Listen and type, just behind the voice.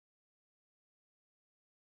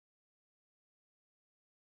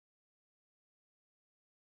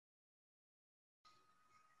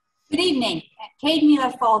Good evening. Céad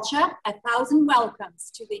Míle Fáilte, 1,000 welcomes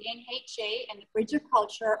to the NHA and the Bridge of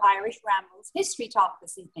Culture Irish Rambles History Talk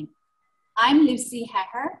this evening. I'm Lucy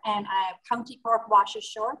Heher, and I'm County Cork,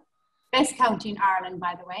 Washershore, best county in Ireland,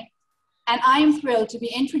 by the way. And I am thrilled to be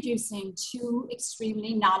introducing two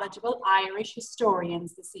extremely knowledgeable Irish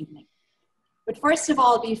historians this evening. But first of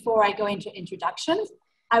all, before I go into introductions,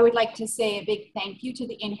 I would like to say a big thank you to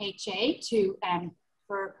the NHA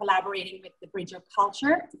for collaborating with the Bridge of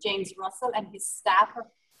Culture, James Russell and his staff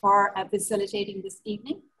for facilitating this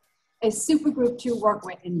evening. A super group to work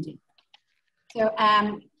with indeed. So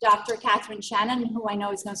Dr. Catherine Shannon, who I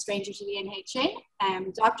know is no stranger to the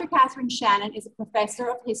NHA. Dr. Catherine Shannon is a professor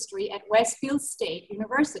of history at Westfield State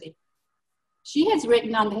University. She has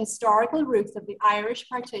written on the historical roots of the Irish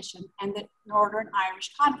partition and the Northern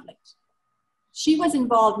Irish conflict. She was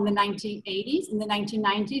involved in the 1980s and the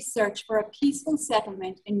 1990s search for a peaceful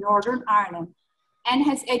settlement in Northern Ireland and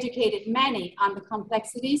has educated many on the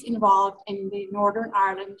complexities involved in the Northern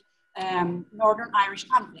Irish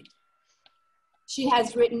conflict. She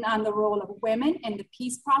has written on the role of women in the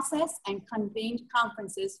peace process and convened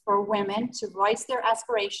conferences for women to voice their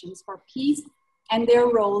aspirations for peace and their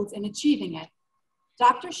roles in achieving it.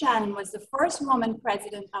 Dr. Shannon was the first woman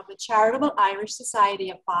president of the Charitable Irish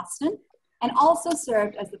Society of Boston and also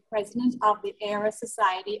served as the president of the Era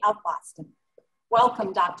Society of Boston.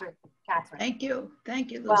 Welcome, Dr. Catherine. Thank you. Thank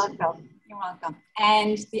you, Lucy. Welcome. You're welcome.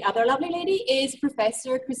 And the other lovely lady is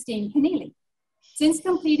Professor Christine Kinealy. Since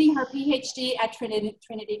completing her PhD at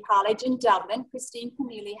Trinity College in Dublin, Christine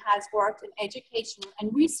Kinealy has worked in educational and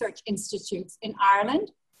research institutes in Ireland,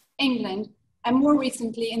 England, and more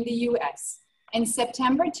recently in the US. In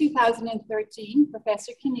September 2013,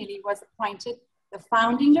 Professor Kinealy was appointed the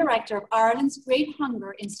founding director of Ireland's Great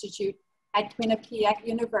Hunger Institute at Quinnipiac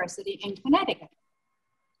University in Connecticut.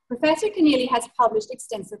 Professor Kinealy has published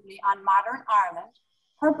extensively on modern Ireland.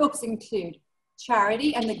 Her books include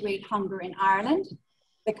Charity and the Great Hunger in Ireland,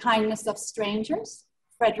 The Kindness of Strangers,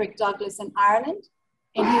 Frederick Douglass in Ireland,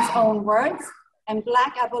 In His Own Words, and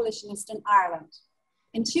Black Abolitionist in Ireland.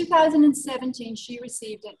 In 2017, she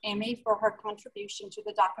received an Emmy for her contribution to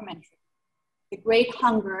the documentary, The Great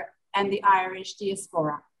Hunger and the Irish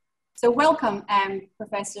Diaspora. So welcome,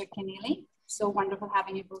 Professor Kinealy. So wonderful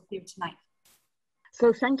having you both here tonight.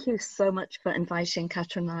 So thank you so much for inviting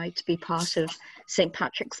Catherine and I to be part of St.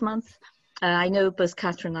 Patrick's Month. I know both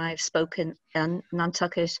Catherine and I have spoken in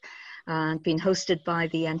Nantucket and been hosted by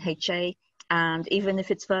the NHA. And even if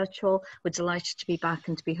it's virtual, we're delighted to be back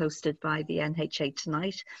and to be hosted by the NHA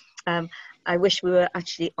tonight. I wish we were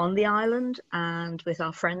actually on the island and with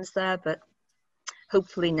our friends there, but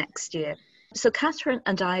hopefully next year. So Catherine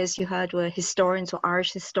and I, as you heard, were historians or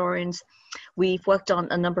Irish historians. We've worked on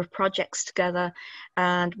a number of projects together,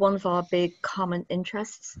 and one of our big common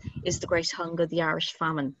interests is the Great Hunger, the Irish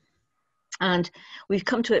Famine. And we've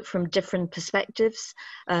come to it from different perspectives.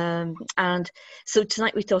 And so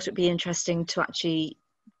tonight we thought it'd be interesting to actually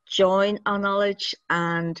join our knowledge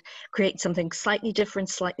and create something slightly different,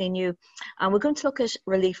 slightly new. And we're going to look at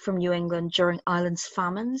relief from New England during Ireland's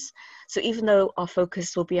famines. So even though our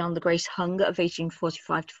focus will be on the Great Hunger of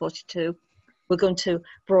 1845 to 42, we're going to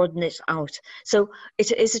broaden it out. So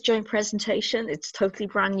it is a joint presentation. It's totally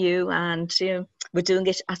brand new, and we're doing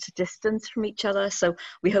it at a distance from each other. So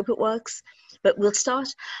we hope it works. But we'll start.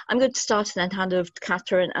 I'm going to start and then hand over to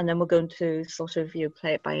Catherine, and then we're going to sort of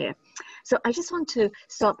play it by ear. So I just want to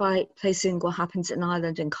start by placing what happens in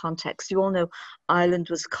Ireland in context. You all know Ireland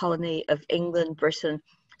was a colony of England, Britain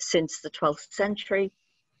since the 12th century.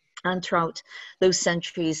 And throughout those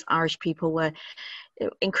centuries, Irish people were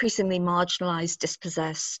increasingly marginalized,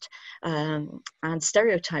 dispossessed, and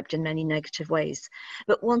stereotyped in many negative ways.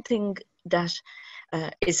 But one thing that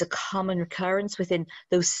is a common recurrence within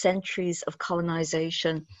those centuries of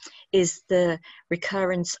colonization is the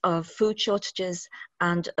recurrence of food shortages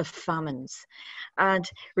and of famines. And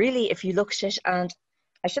really, if you look at it, and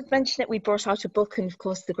I should mention that we brought out a book, and of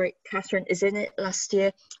course the great Catherine is in it last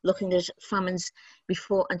year, looking at famines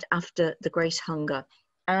before and after the Great Hunger.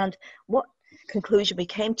 And what conclusion we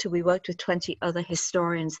came to, we worked with 20 other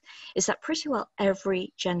historians, is that pretty well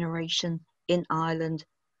every generation in Ireland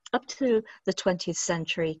up to the 20th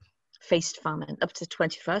century faced famine, up to the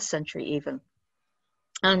 21st century even.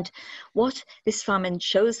 And what this famine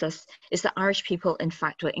shows us is that Irish people, in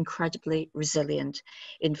fact, were incredibly resilient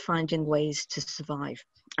in finding ways to survive.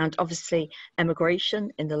 And obviously,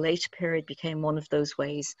 emigration in the later period became one of those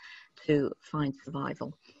ways to find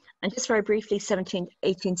survival. And just very briefly, 17th,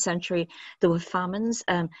 18th century, there were famines.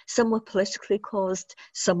 Some were politically caused,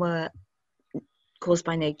 some were caused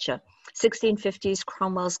by nature. 1650s,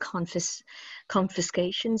 Cromwell's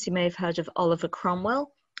confiscations. You may have heard of Oliver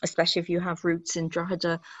Cromwell, especially if you have roots in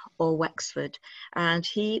Drogheda or Wexford. And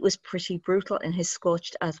he was pretty brutal in his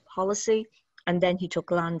scorched earth policy. And then he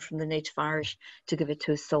took land from the native Irish to give it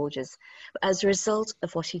to his soldiers. But as a result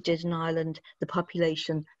of what he did in Ireland, the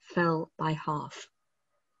population fell by half.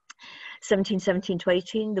 1717 to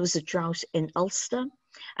 18, there was a drought in Ulster,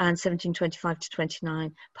 and 1725 to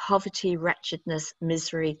 29, poverty, wretchedness,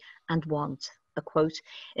 misery, and want, a quote,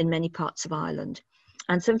 in many parts of Ireland.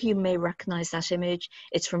 And some of you may recognize that image.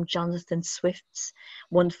 It's from Jonathan Swift's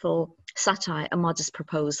wonderful satire, A Modest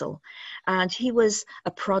Proposal. And he was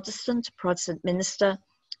a Protestant minister,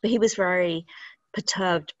 but he was very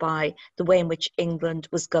perturbed by the way in which England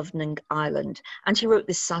was governing Ireland. And he wrote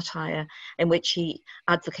this satire in which he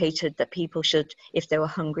advocated that people should, if they were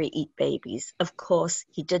hungry, eat babies. Of course,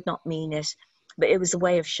 he did not mean it, but it was a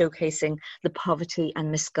way of showcasing the poverty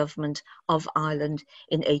and misgovernment of Ireland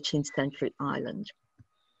in 18th century Ireland.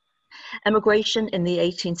 Emigration in the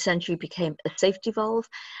 18th century became a safety valve,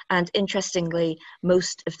 and interestingly,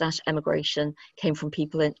 most of that emigration came from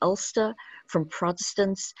people in Ulster, from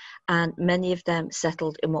Protestants, and many of them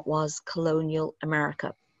settled in what was colonial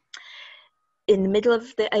America. In the middle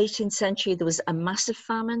of the 18th century, there was a massive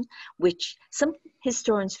famine, which some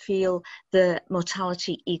historians feel the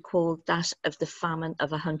mortality equaled that of the famine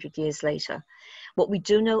of 100 years later. What we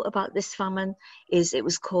do know about this famine is it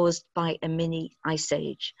was caused by a mini ice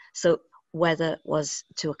age, so weather was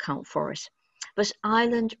to account for it. But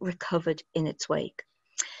Ireland recovered in its wake.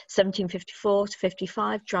 1754 to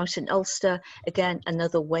 55, drought in Ulster, again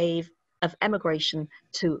another wave of emigration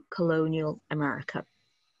to colonial America.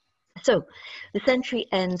 So the century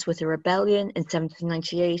ends with a rebellion in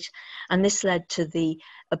 1798, and this led to the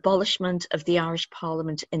abolishment of the Irish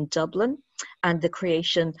Parliament in Dublin and the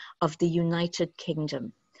creation of the United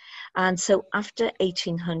Kingdom. And so after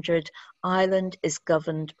 1800, Ireland is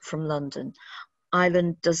governed from London.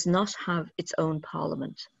 Ireland does not have its own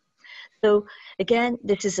parliament. So again,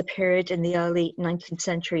 this is a period in the early 19th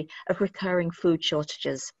century of recurring food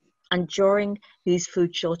shortages. And during these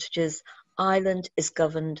food shortages, Ireland is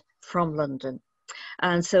governed from London.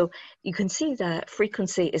 And so you can see the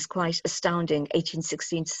frequency is quite astounding.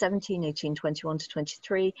 1816 to 17, 1821 to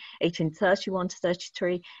 23, 1831 to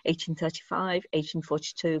 33, 1835,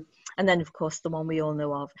 1842. And then, of course, the one we all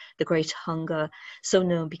know of, the Great Hunger, so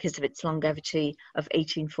known because of its longevity of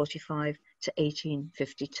 1845 to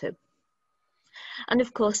 1852. And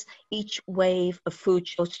of course, each wave of food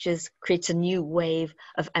shortages creates a new wave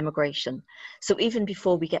of emigration. So even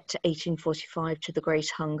before we get to 1845 to the Great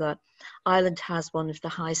Hunger, Ireland has one of the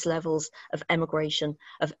highest levels of emigration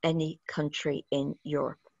of any country in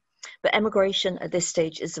Europe. But emigration at this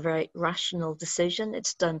stage is a very rational decision.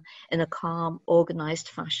 It's done in a calm, organized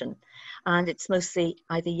fashion. And it's mostly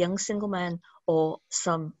either young single men or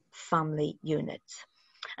some family units.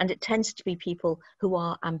 And it tends to be people who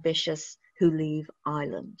are ambitious, who leave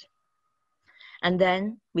Ireland. And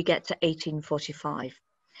then we get to 1845.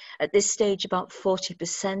 At this stage, about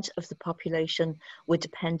 40% of the population were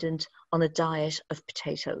dependent on a diet of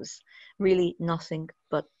potatoes, really nothing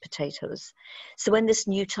but potatoes. So when this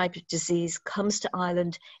new type of disease comes to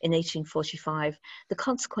Ireland in 1845, the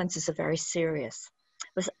consequences are very serious.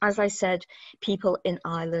 But as I said, people in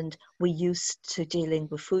Ireland were used to dealing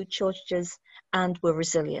with food shortages and were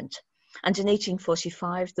resilient. And in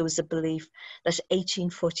 1845, there was a belief that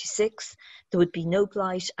 1846, there would be no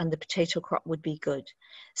blight and the potato crop would be good.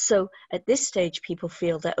 So at this stage, people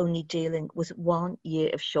feel they're only dealing with 1 year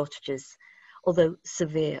of shortages, although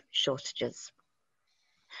severe shortages.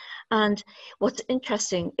 And what's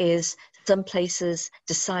interesting is some places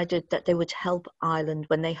decided that they would help Ireland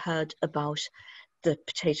when they heard about the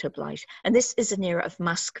potato blight. And this is an era of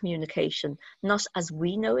mass communication, not as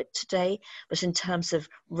we know it today, but in terms of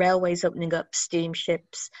railways opening up,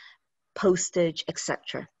 steamships, postage,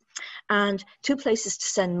 etc. And two places to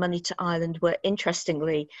send money to Ireland were,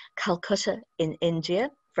 interestingly, Calcutta in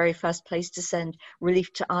India, very first place to send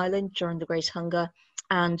relief to Ireland during the Great Hunger,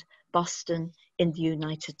 and Boston in the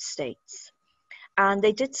United States. And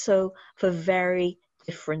they did so for very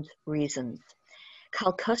different reasons.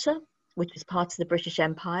 Calcutta, which was part of the British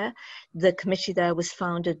Empire, the committee there was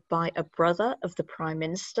founded by a brother of the Prime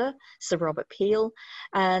Minister, Sir Robert Peel,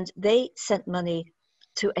 and they sent money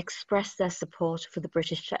to express their support for the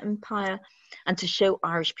British Empire and to show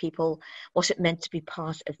Irish people what it meant to be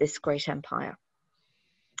part of this great empire.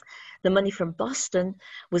 The money from Boston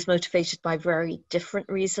was motivated by very different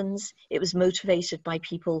reasons. It was motivated by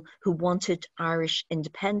people who wanted Irish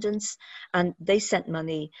independence, and they sent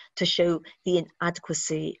money to show the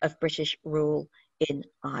inadequacy of British rule in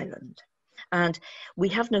Ireland. And we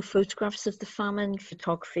have no photographs of the famine.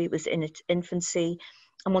 Photography was in its infancy.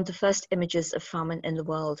 And one of the first images of famine in the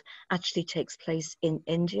world actually takes place in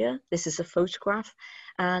India. This is a photograph.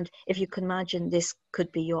 And if you can imagine, this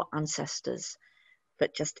could be your ancestors,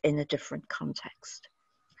 but just in a different context.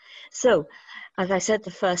 So, as I said,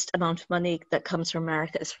 the first amount of money that comes from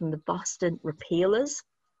America is from the Boston Repealers,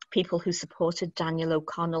 people who supported Daniel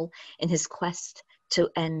O'Connell in his quest to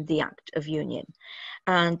end the Act of Union.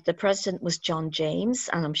 And the president was John James,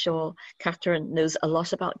 and I'm sure Catherine knows a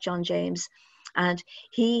lot about John James. And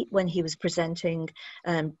he, when he was presenting,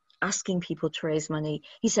 asking people to raise money,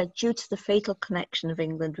 he said, due to the fatal connection of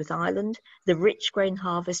England with Ireland, the rich grain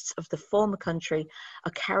harvests of the former country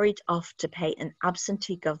are carried off to pay an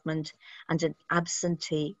absentee government and an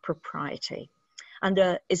absentee propriety. And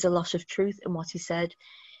there is a lot of truth in what he said,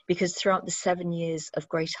 because throughout the 7 years of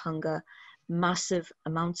great hunger, massive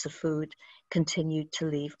amounts of food continued to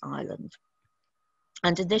leave Ireland.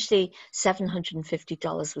 And initially,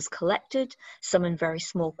 $750 was collected, some in very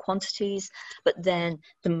small quantities, but then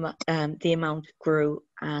the amount grew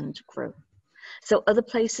and grew. So other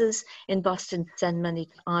places in Boston send money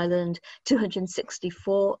to Ireland.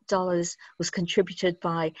 $264 was contributed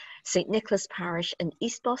by St. Nicholas Parish in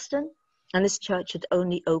East Boston. And this church had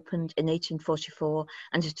only opened in 1844,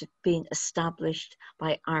 and it had been established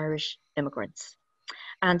by Irish immigrants.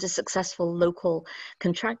 And a successful local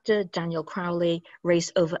contractor, Daniel Crowley,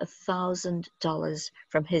 raised over $1,000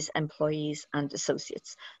 from his employees and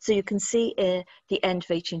associates. So you can see at the end of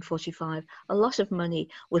 1845, a lot of money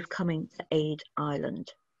was coming to aid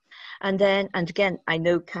Ireland. And then, and again, I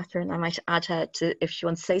know Catherine, I might add her to if she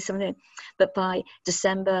wants to say something, but by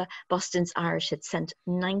December, Boston's Irish had sent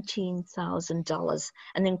 $19,000,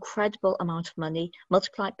 an incredible amount of money,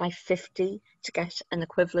 multiplied by 50 to get an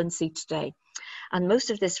equivalency today. And most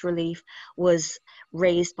of this relief was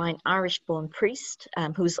raised by an Irish-born priest,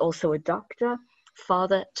 who was also a doctor,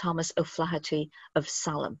 Father Thomas O'Flaherty of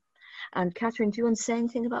Salem. And Catherine, do you want to say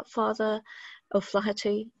anything about Father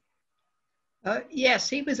O'Flaherty? Yes,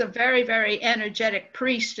 he was a very, very energetic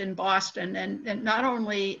priest in Boston, and not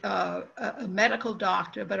only a medical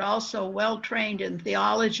doctor, but also well-trained in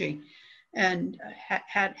theology, and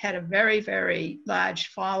had a very, very large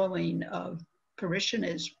following of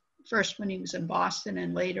parishioners, first when he was in Boston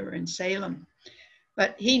and later in Salem.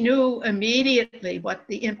 But he knew immediately what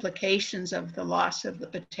the implications of the loss of the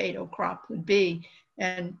potato crop would be,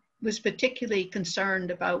 and was particularly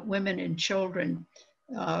concerned about women and children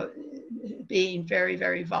being very,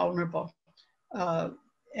 very vulnerable,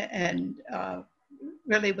 and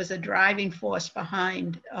really was a driving force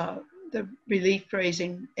behind the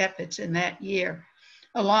relief-raising efforts in that year,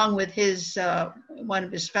 along with his one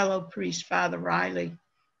of his fellow priests, Father Riley.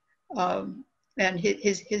 And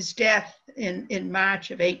his death in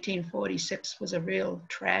March of 1846 was a real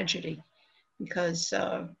tragedy, because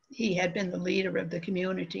he had been the leader of the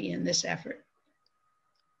community in this effort.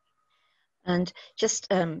 And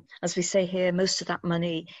just as we say here, most of that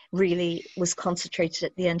money really was concentrated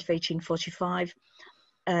at the end of 1845.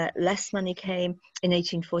 Less money came in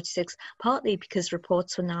 1846, partly because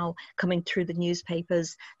reports were now coming through the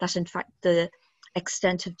newspapers that in fact the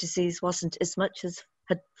extent of disease wasn't as much as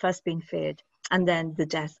had first been feared. And then the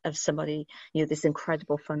death of somebody, you know, this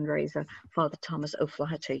incredible fundraiser, Father Thomas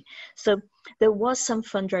O'Flaherty. So there was some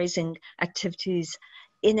fundraising activities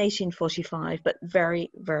in 1845, but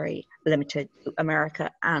very, very limited to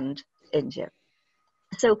America and India.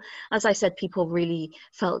 So, as I said, people really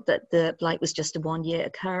felt that the blight was just a one-year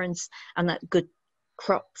occurrence and that good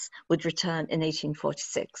crops would return in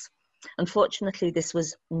 1846. Unfortunately, this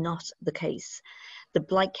was not the case. The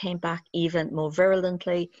blight came back even more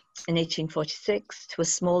virulently in 1846, to a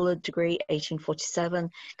smaller degree, 1847,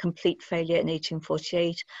 complete failure in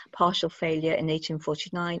 1848, partial failure in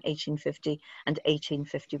 1849, 1850, and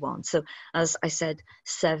 1851. So, as I said,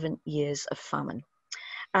 7 years of famine.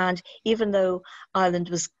 And even though Ireland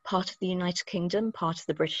was part of the United Kingdom, part of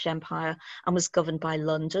the British Empire, and was governed by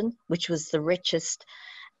London, which was the richest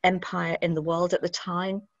empire in the world at the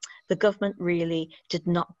time, the government really did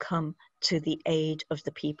not come to the aid of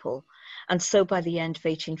the people. And so by the end of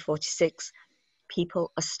 1846,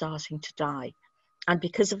 people are starting to die. And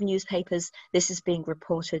because of newspapers, this is being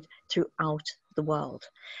reported throughout the world.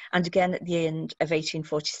 And again, at the end of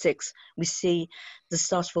 1846, we see the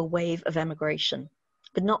start of a wave of emigration,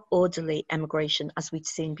 but not orderly emigration as we'd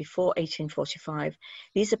seen before 1845.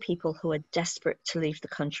 These are people who are desperate to leave the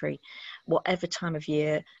country, whatever time of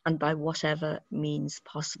year and by whatever means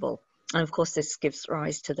possible. And of course, this gives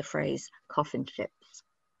rise to the phrase coffin ships.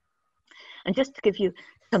 And just to give you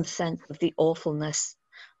some sense of the awfulness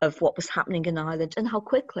of what was happening in Ireland and how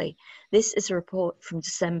quickly. This is a report from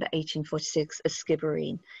December 1846 of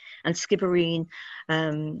Skibbereen. And Skibbereen,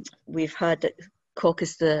 we've heard that Cork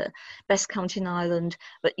is the best county in Ireland,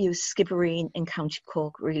 but Skibbereen in County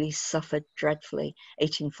Cork really suffered dreadfully,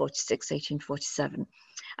 1846, 1847.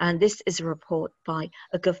 And this is a report by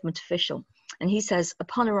a government official. And he says,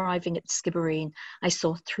 upon arriving at Skibbereen, I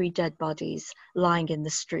saw 3 dead bodies lying in the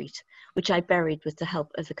street, which I buried with the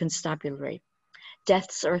help of the constabulary.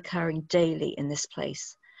 Deaths are occurring daily in this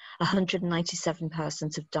place. 197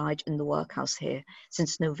 persons have died in the workhouse here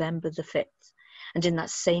since November the 5th. And in that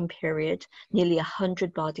same period, nearly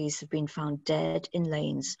 100 bodies have been found dead in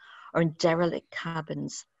lanes or in derelict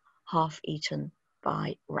cabins, half eaten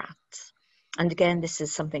by rats. And again, this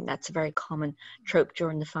is something that's a very common trope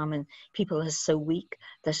during the famine. People are so weak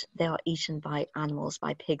that they are eaten by animals,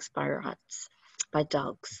 by pigs, by rats, by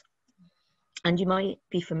dogs. And you might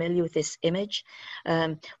be familiar with this image.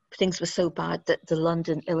 Things were so bad that the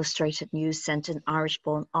London Illustrated News sent an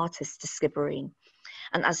Irish-born artist to Skibbereen.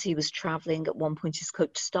 And as he was traveling, at one point his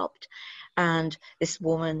coach stopped and this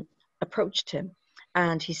woman approached him.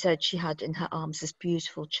 And he said she had in her arms this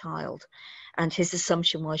beautiful child. And his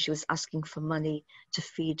assumption was she was asking for money to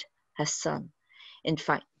feed her son. In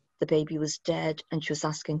fact, the baby was dead and she was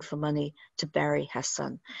asking for money to bury her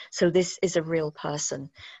son. So this is a real person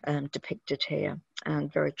depicted here,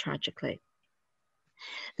 and very tragically.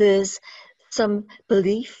 There's some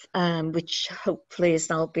belief, which hopefully is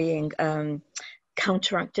now being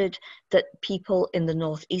counteracted, that people in the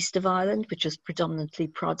northeast of Ireland, which was predominantly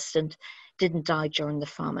Protestant, didn't die during the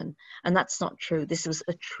famine. And that's not true. This was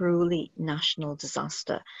a truly national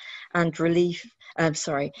disaster. And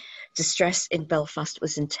distress in Belfast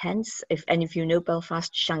was intense. If any of you know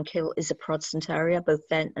Belfast, Shankill is a Protestant area, both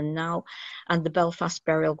then and now. And the Belfast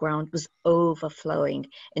burial ground was overflowing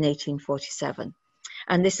in 1847.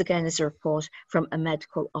 And this again is a report from a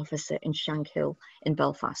medical officer in Shankill in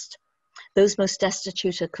Belfast. Those most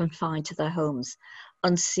destitute are confined to their homes,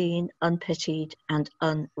 unseen, unpitied, and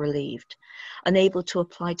unrelieved, unable to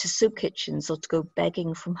apply to soup kitchens or to go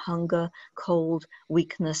begging from hunger, cold,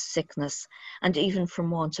 weakness, sickness, and even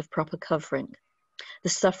from want of proper covering. The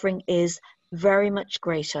suffering is very much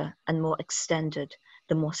greater and more extended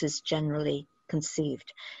than what is generally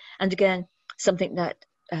conceived. And again, something that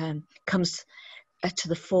comes to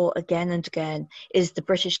the fore again and again is the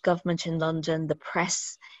British government in London, the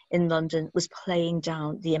press in London was playing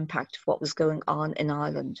down the impact of what was going on in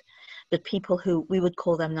Ireland. But people who, we would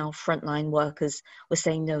call them now frontline workers, were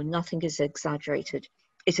saying, no, nothing is exaggerated.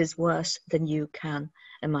 It is worse than you can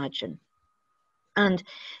imagine. And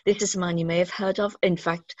this is a man you may have heard of. In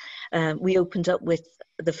fact, we opened up with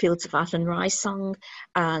the Fields of Athenry song,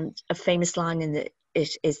 and a famous line in it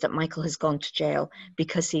is that Michael has gone to jail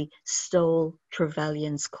because he stole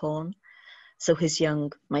Trevelyan's corn, so his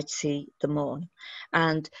young might see the morn.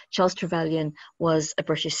 And Charles Trevelyan was a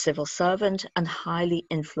British civil servant and highly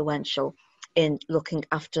influential in looking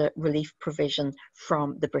after relief provision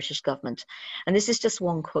from the British government. And this is just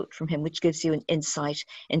one quote from him, which gives you an insight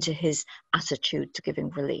into his attitude to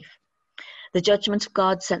giving relief. The judgment of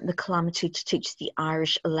God sent the calamity to teach the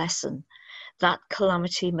Irish a lesson. That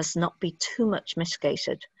calamity must not be too much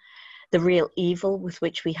mitigated. The real evil with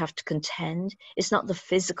which we have to contend is not the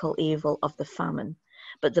physical evil of the famine,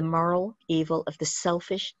 but the moral evil of the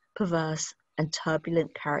selfish, perverse, and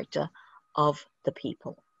turbulent character of the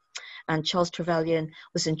people. And Charles Trevelyan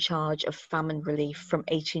was in charge of famine relief from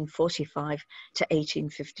 1845 to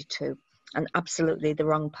 1852, and absolutely the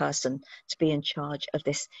wrong person to be in charge of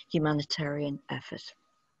this humanitarian effort.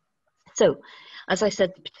 So, as I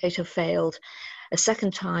said, the potato failed a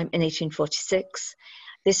second time in 1846.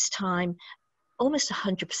 This time, almost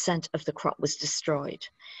 100% of the crop was destroyed.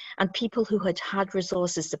 And people who had had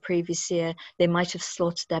resources the previous year, they might have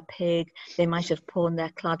slaughtered their pig, they might have pawned their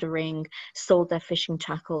claddering, sold their fishing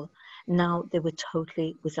tackle. Now they were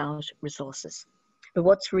totally without resources. But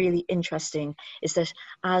what's really interesting is that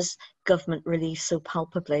as government relief so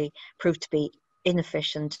palpably proved to be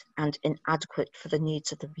inefficient and inadequate for the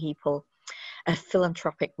needs of the people, a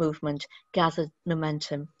philanthropic movement gathered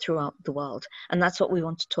momentum throughout the world. And that's what we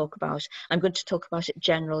want to talk about. I'm going to talk about it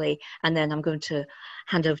generally, and then I'm going to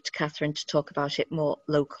hand over to Catherine to talk about it more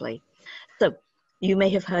locally. So you may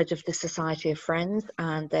have heard of the Society of Friends,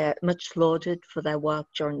 and they're much lauded for their work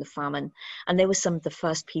during the famine. And they were some of the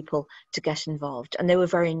first people to get involved. And they were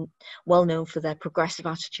very well known for their progressive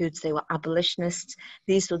attitudes. They were abolitionists.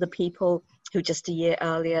 These were the people who just a year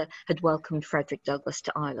earlier had welcomed Frederick Douglass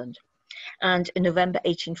to Ireland. And in November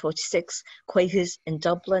 1846, Quakers in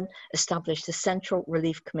Dublin established the Central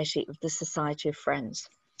Relief Committee of the Society of Friends.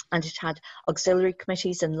 And it had auxiliary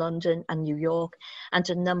committees in London and New York, and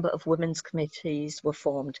a number of women's committees were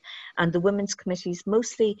formed. And the women's committees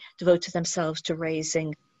mostly devoted themselves to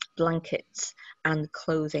raising blankets and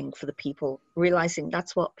clothing for the people, realizing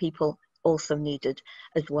that's what people also needed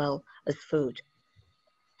as well as food.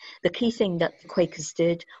 The key thing that the Quakers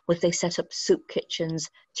did was they set up soup kitchens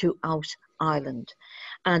throughout Ireland,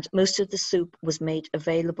 and most of the soup was made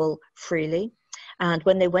available freely. And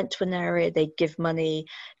when they went to an area, they'd give money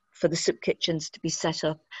for the soup kitchens to be set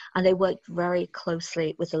up, and they worked very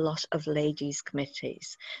closely with a lot of ladies'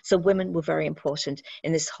 committees. So women were very important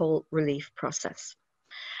in this whole relief process.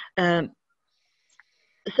 So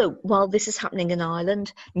while this is happening in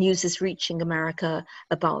Ireland, news is reaching America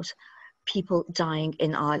about people dying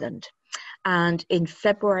in Ireland. And in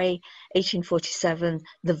February 1847,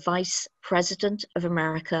 the Vice President of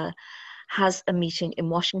America has a meeting in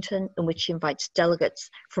Washington in which he invites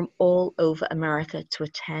delegates from all over America to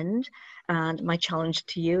attend. And my challenge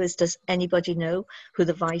to you is, does anybody know who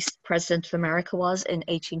the Vice President of America was in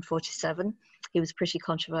 1847? He was pretty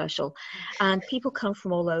controversial. And people come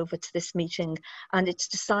from all over to this meeting, and it's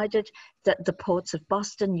decided that the ports of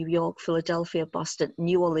Boston, New York, Philadelphia, Boston,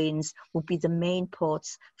 New Orleans will be the main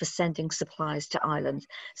ports for sending supplies to Ireland.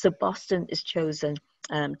 So Boston is chosen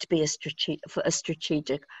to be a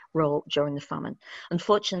strategic role during the famine.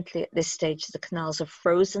 Unfortunately, at this stage, the canals are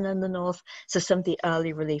frozen in the north, so some of the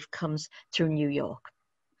early relief comes through New York.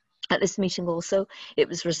 At this meeting also, it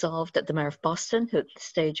was resolved that the Mayor of Boston, who at this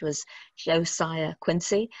stage was Josiah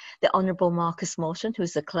Quincy, the Honourable Marcus Morton, who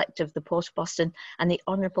was the collector of the Port of Boston, and the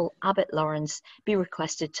Honourable Abbot Lawrence be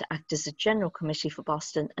requested to act as a general committee for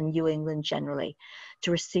Boston and New England generally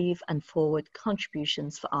to receive and forward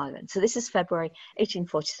contributions for Ireland. So this is February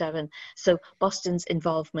 1847. So Boston's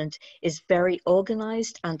involvement is very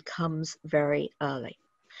organised and comes very early.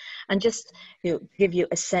 And just give you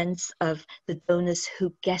a sense of the donors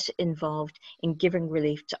who get involved in giving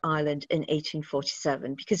relief to Ireland in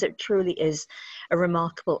 1847, because it truly is a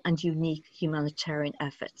remarkable and unique humanitarian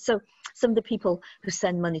effort. So some of the people who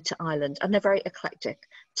send money to Ireland, and they're very eclectic.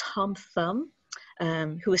 Tom Thumb,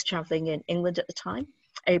 who was traveling in England at the time.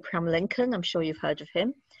 Abraham Lincoln, I'm sure you've heard of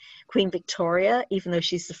him. Queen Victoria, even though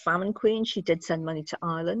she's the famine queen, she did send money to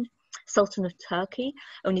Ireland. Sultan of Turkey,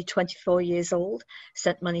 only 24 years old,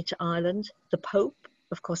 sent money to Ireland. The Pope,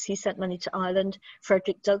 of course, he sent money to Ireland.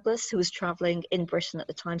 Frederick Douglass, who was traveling in Britain at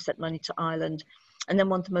the time, sent money to Ireland. And then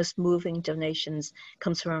one of the most moving donations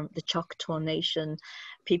comes from the Choctaw Nation,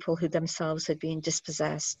 people who themselves had been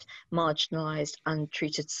dispossessed, marginalized, and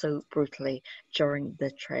treated so brutally during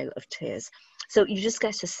the Trail of Tears. So you just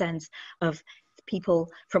get a sense of people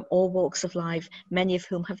from all walks of life, many of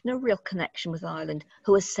whom have no real connection with Ireland,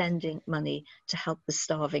 who are sending money to help the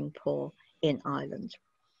starving poor in Ireland.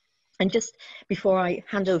 And just before I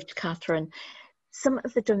hand over to Catherine, some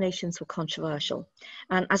of the donations were controversial.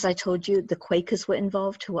 And as I told you, the Quakers were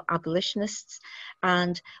involved, who were abolitionists.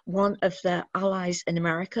 And one of their allies in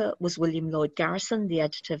America was William Lloyd Garrison, the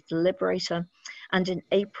editor of The Liberator. And in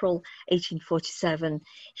April 1847,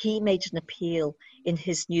 he made an appeal in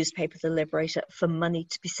his newspaper, The Liberator, for money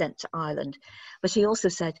to be sent to Ireland. But he also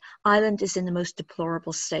said, Ireland is in the most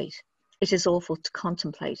deplorable state. It is awful to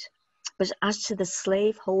contemplate. But as to the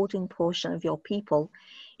slave-holding portion of your people,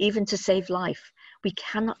 even to save life, we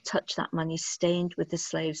cannot touch that money stained with the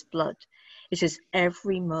slave's blood. It is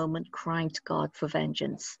every moment crying to God for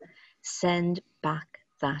vengeance. Send back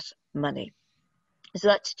that money. So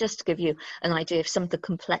that's just to give you an idea of some of the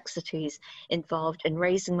complexities involved in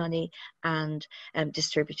raising money and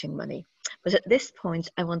distributing money. But at this point,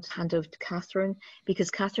 I want to hand over to Catherine, because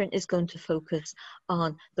Catherine is going to focus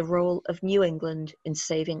on the role of New England in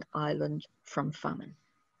saving Ireland from famine.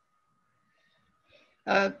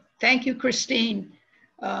 Thank you, Christine,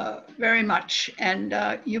 very much.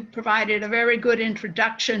 And you provided a very good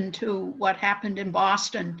introduction to what happened in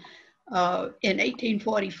Boston in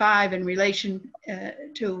 1845 in relation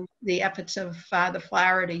to the efforts of Father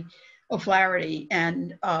O'Flaherty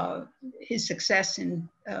and his success in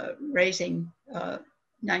raising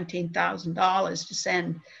 $19,000 to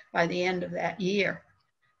send by the end of that year.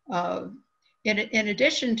 In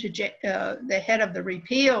addition to the head of the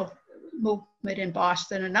repeal movement in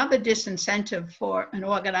Boston, another disincentive for an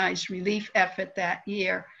organized relief effort that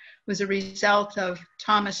year was a result of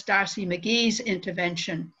Thomas D'Arcy McGee's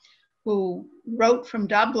intervention, who wrote from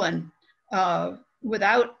Dublin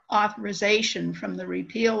without authorization from the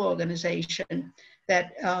repeal organization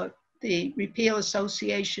that the Repeal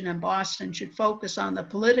Association in Boston should focus on the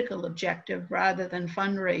political objective rather than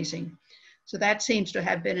fundraising. So that seems to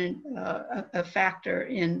have been a factor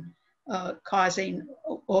in causing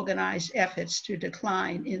organized efforts to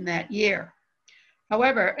decline in that year.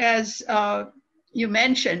 However, as you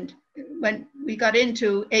mentioned, when we got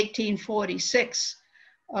into 1846,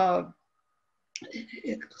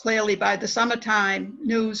 clearly by the summertime,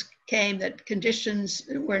 news came that conditions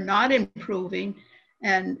were not improving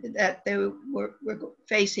and that they were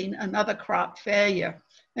facing another crop failure.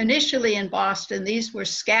 Initially in Boston, these were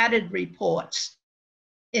scattered reports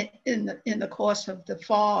in the course of the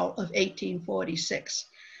fall of 1846.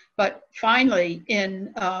 But finally,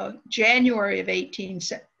 in January of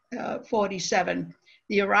 1847,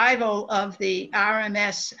 the arrival of the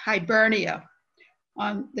RMS Hibernia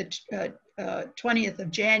on the 20th of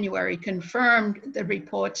January confirmed the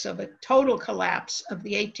reports of a total collapse of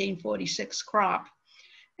the 1846 crop,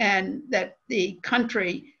 and that the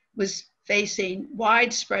country was facing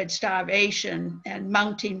widespread starvation and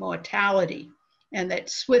mounting mortality, and that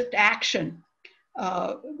swift action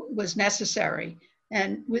was necessary.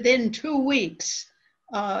 And within 2 weeks,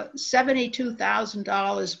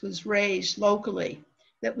 $72,000 was raised locally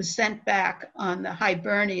that was sent back on the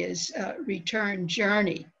Hibernia's return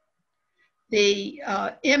journey. The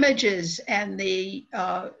images and the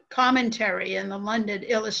commentary in the London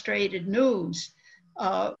Illustrated News,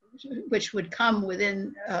 which would come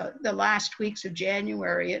within the last weeks of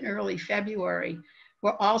January and early February,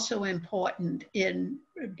 were also important in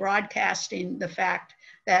broadcasting the fact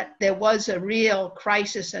that there was a real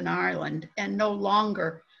crisis in Ireland, and no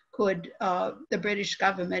longer could the British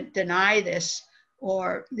government deny this,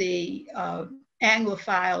 or the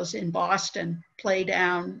Anglophiles in Boston play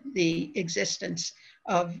down the existence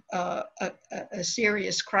of a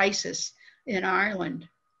serious crisis in Ireland.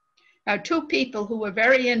 Now, two people who were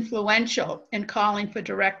very influential in calling for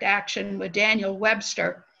direct action were Daniel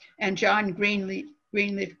Webster and John Greenleaf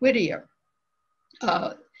Whittier.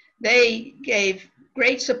 They gave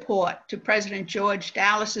great support to President George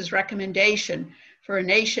Dallas's recommendation for a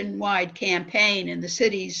nationwide campaign in the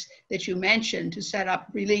cities that you mentioned to set up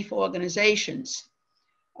relief organizations.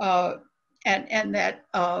 And that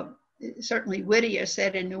certainly Whittier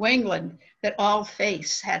said in New England that all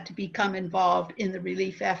faiths had to become involved in the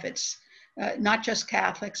relief efforts, not just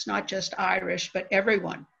Catholics, not just Irish, but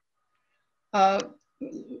everyone.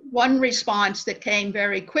 One response that came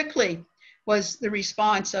very quickly was the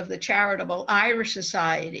response of the Charitable Irish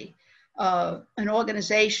Society, an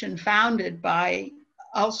organization founded by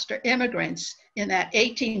Ulster immigrants in that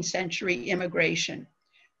 18th century immigration.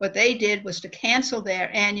 What they did was to cancel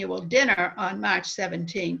their annual dinner on March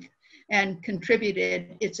 17th and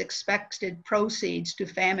contributed its expected proceeds to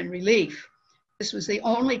famine relief. This was the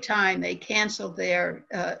only time they canceled their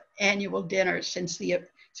annual dinner since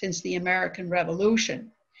the American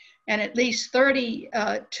Revolution. And at least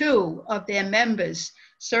 32 of their members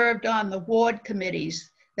served on the ward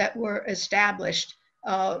committees that were established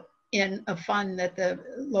in a fund that the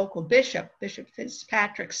local Bishop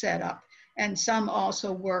Fitzpatrick, set up. And some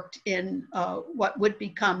also worked in what would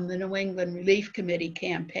become the New England Relief Committee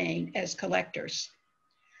campaign as collectors.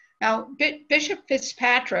 Now, Bishop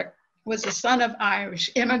Fitzpatrick was the son of Irish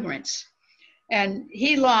immigrants, and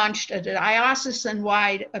he launched a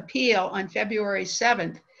diocesan-wide appeal on February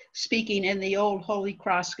 7th, speaking in the old Holy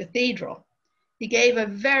Cross Cathedral. He gave a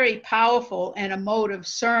very powerful and emotive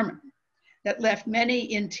sermon that left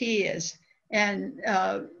many in tears and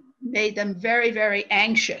made them very, very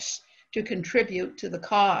anxious to contribute to the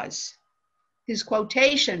cause. His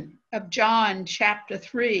quotation of John chapter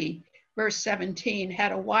 3, verse 17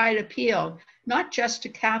 had a wide appeal, not just to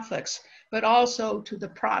Catholics, but also to the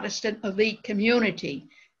Protestant elite community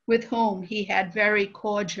with whom he had very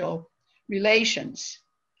cordial relations.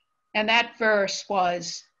 And that verse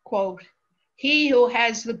was, quote, "He who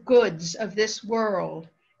has the goods of this world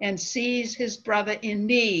and sees his brother in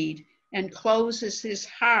need and closes his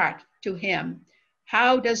heart to him,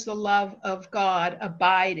 how does the love of God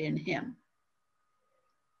abide in him?"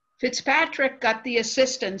 Fitzpatrick got the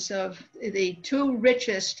assistance of the two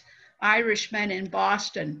richest Irishmen in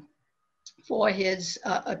Boston for his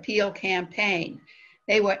appeal campaign.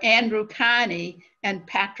 They were Andrew Carney and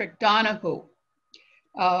Patrick Donahue,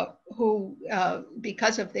 who,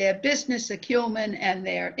 because of their business acumen and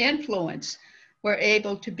their influence, were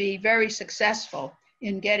able to be very successful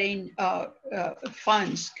in getting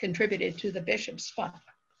funds contributed to the Bishop's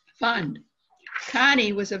Fund.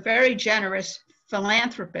 Carney was a very generous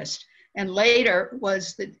philanthropist and later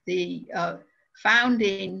was the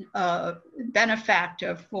founding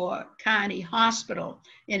benefactor for Carney Hospital.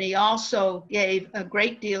 And he also gave a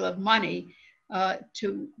great deal of money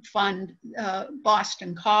to fund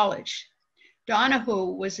Boston College. Donahue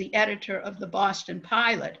was the editor of the Boston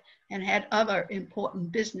Pilot and had other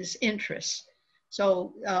important business interests.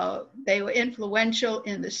 So they were influential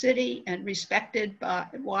in the city and respected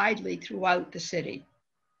widely throughout the city.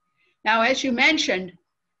 Now, as you mentioned,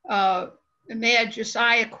 Mayor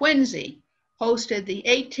Josiah Quincy hosted the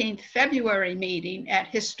 18th February meeting at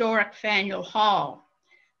historic Faneuil Hall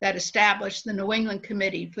that established the New England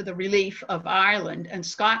Committee for the Relief of Ireland and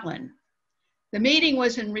Scotland. The meeting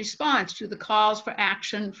was in response to the calls for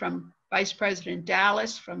action from Vice President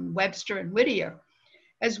Dallas, from Webster and Whittier,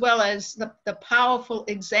 as well as the powerful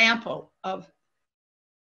example of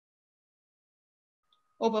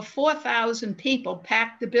over 4,000 people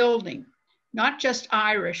packed the building, not just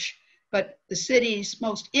Irish, but the city's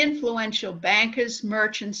most influential bankers,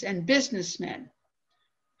 merchants, and businessmen.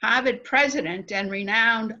 Harvard president and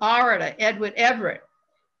renowned orator Edward Everett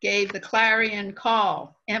gave the clarion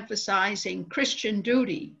call, emphasizing Christian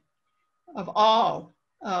duty of all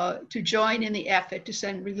to join in the effort to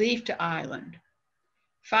send relief to Ireland.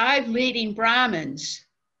 5 leading Brahmins,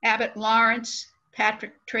 Abbot Lawrence,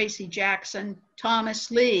 Patrick Tracy Jackson,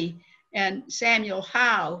 Thomas Lee, and Samuel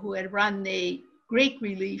Howe, who had run the Greek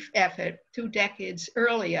relief effort 2 decades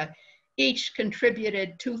earlier, each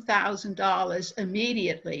contributed $2,000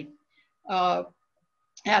 immediately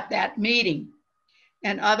at that meeting,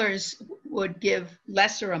 and others would give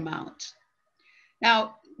lesser amounts.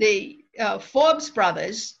 Now, the Forbes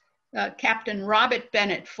brothers, Captain Robert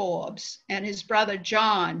Bennett Forbes and his brother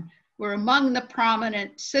John, were among the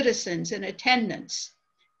prominent citizens in attendance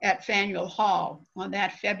at Faneuil Hall on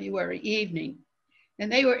that February evening.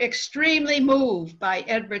 And they were extremely moved by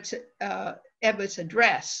Edward's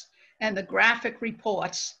address and the graphic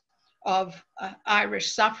reports of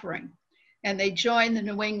Irish suffering. And they joined the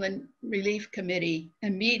New England Relief Committee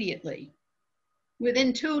immediately.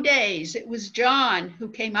 Within 2 days, it was John who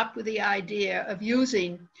came up with the idea of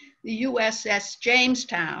using the USS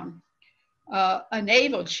Jamestown, a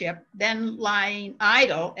naval ship then lying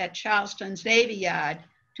idle at Charleston's Navy Yard,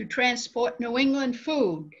 to transport New England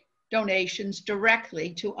food donations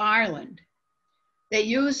directly to Ireland. They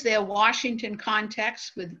used their Washington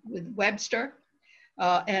contacts with Webster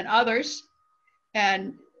and others,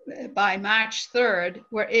 and by March 3rd,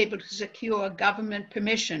 were able to secure government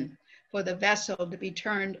permission for the vessel to be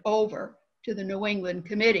turned over to the New England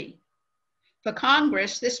Committee. For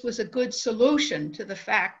Congress, this was a good solution to the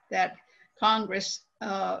fact that Congress,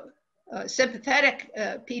 sympathetic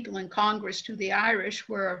people in Congress to the Irish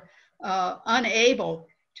were unable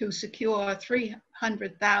to secure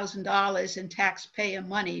 $300,000 in taxpayer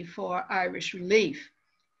money for Irish relief.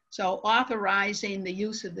 So authorizing the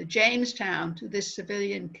use of the Jamestown to this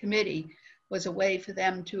civilian committee was a way for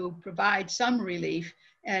them to provide some relief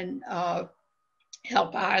and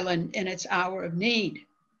help Ireland in its hour of need.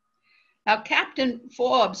 Now, Captain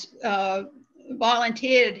Forbes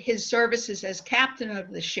volunteered his services as captain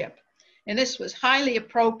of the ship, and this was highly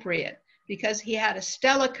appropriate because he had a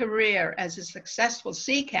stellar career as a successful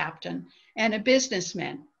sea captain and a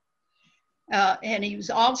businessman. And he was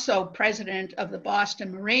also president of the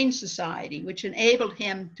Boston Marine Society, which enabled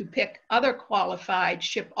him to pick other qualified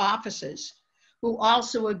ship officers who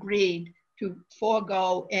also agreed to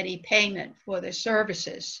forego any payment for their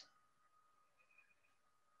services.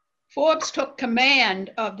 Forbes took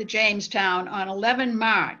command of the Jamestown on 11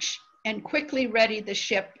 March and quickly readied the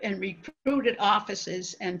ship and recruited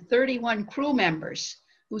officers and 31 crew members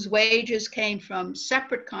whose wages came from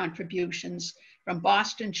separate contributions from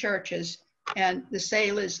Boston churches and the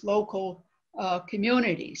sailors' local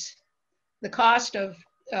communities. The cost of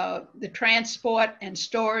the transport and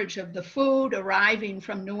storage of the food arriving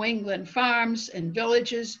from New England farms and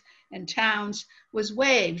villages and towns was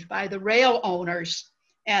waived by the rail owners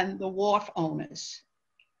and the wharf owners.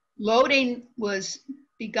 Loading was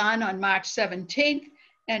begun on March 17th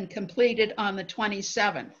and completed on the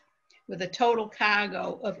 27th, with a total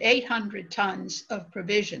cargo of 800 tons of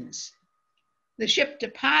provisions. The ship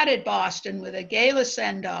departed Boston with a gala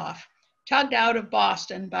send-off, tugged out of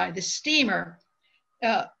Boston by the steamer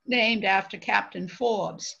named after Captain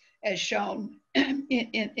Forbes, as shown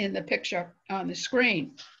in the picture on the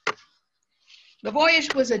screen. The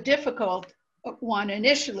voyage was a difficult one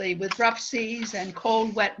initially with rough seas and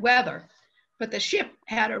cold, wet weather, but the ship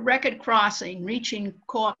had a record crossing reaching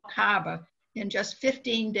Cork Harbor in just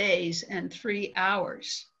 15 days and 3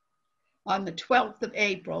 hours on the 12th of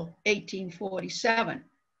April, 1847.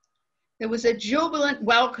 There was a jubilant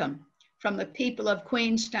welcome from the people of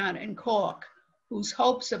Queenstown and Cork, whose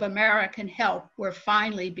hopes of American help were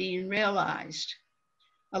finally being realized.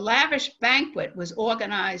 A lavish banquet was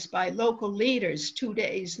organized by local leaders 2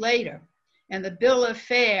 days later, and the bill of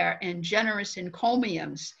fare and generous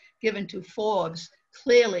encomiums given to Forbes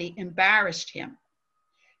clearly embarrassed him.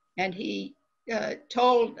 And he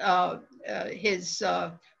told his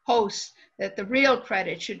hosts that the real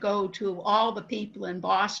credit should go to all the people in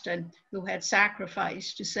Boston who had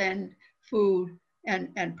sacrificed to send food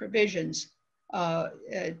and provisions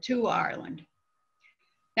to Ireland.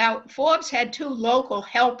 Now, Forbes had two local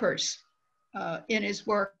helpers in his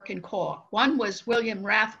work in Cork. One was William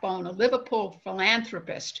Rathbone, a Liverpool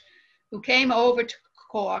philanthropist, who came over to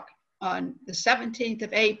Cork on the 17th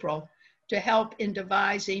of April to help in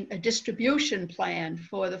devising a distribution plan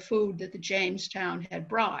for the food that the Jamestown had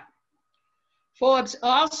brought. Forbes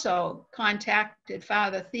also contacted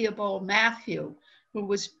Father Theobald Matthew, who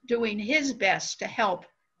was doing his best to help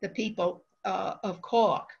the people of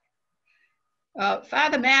Cork.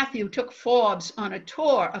 Father Matthew took Forbes on a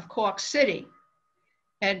tour of Cork City,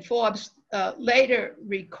 and Forbes later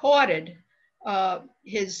recorded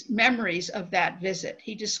his memories of that visit.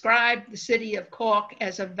 He described the city of Cork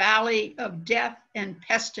as a valley of death and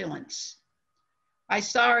pestilence. I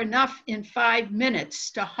saw enough in 5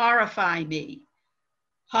 minutes to horrify me.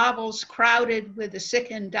 Hovels crowded with the sick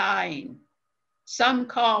and dying. Some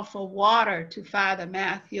call for water to Father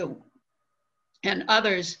Matthew, and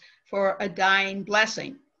others for a dying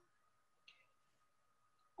blessing.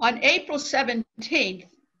 On April 17th,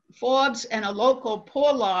 Forbes and a local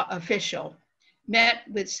poor law official met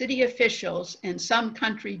with city officials and some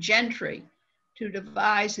country gentry to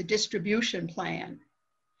devise a distribution plan.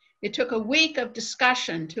 It took a week of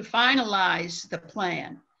discussion to finalize the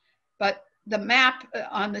plan, but the map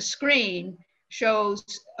on the screen shows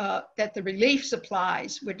that the relief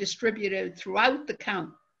supplies were distributed throughout the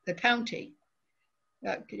county.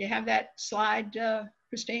 Could you have that slide,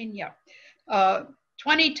 Christine? Yeah.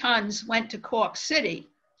 20 tons went to Cork City,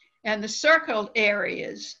 and the circled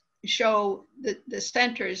areas show the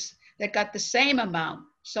centers that got the same amount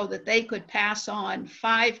so that they could pass on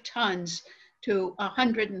 5 tons to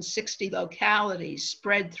 160 localities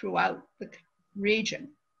spread throughout the region.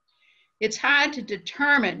 It's hard to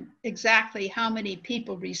determine exactly how many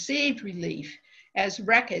people received relief, as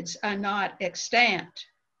records are not extant.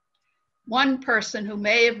 One person who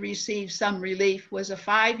may have received some relief was a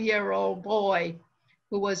 5-year-old boy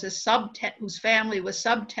who was whose family was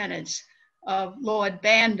subtenants of Lord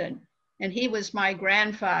Bandon, and he was my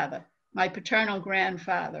grandfather, my paternal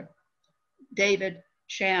grandfather, David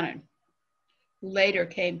Shannon, who later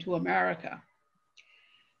came to America.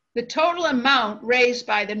 The total amount raised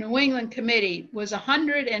by the New England Committee was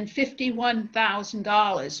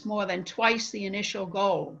 $151,000, more than twice the initial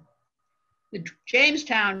goal. The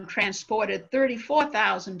Jamestown transported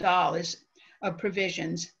 $34,000 of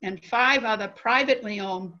provisions, and 5 other privately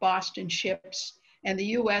owned Boston ships and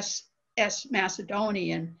the USS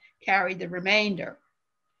Macedonian carried the remainder.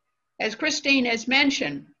 As Christine has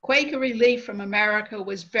mentioned, Quaker relief from America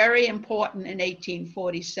was very important in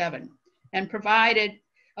 1847 and provided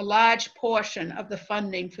a large portion of the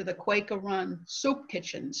funding for the Quaker-run soup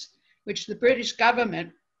kitchens, which the British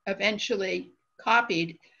government eventually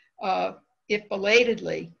copied, if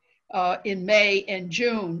belatedly, in May and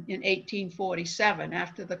June in 1847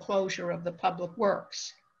 after the closure of the public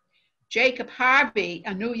works. Jacob Harvey,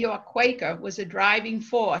 a New York Quaker, was a driving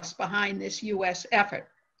force behind this US effort.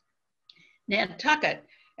 Nantucket,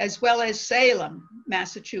 as well as Salem,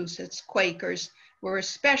 Massachusetts Quakers were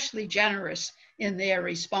especially generous in their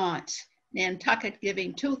response, Nantucket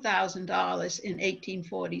giving $2,000 in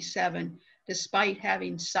 1847, despite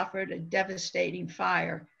having suffered a devastating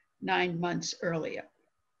fire 9 months earlier.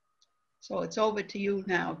 So it's over to you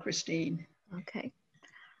now, Christine. Okay,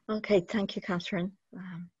 thank you, Catherine.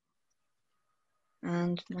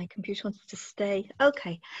 And my computer wants to stay.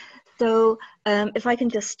 Okay, so if I can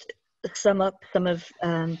just sum up some of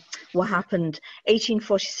what happened.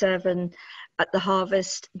 1847, at the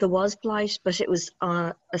harvest, there was blight, but it was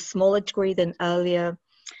a smaller degree than earlier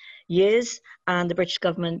years, and the British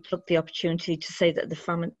government took the opportunity to say that the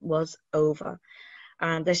famine was over,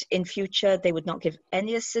 and that in future they would not give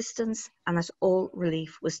any assistance, and that all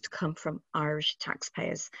relief was to come from Irish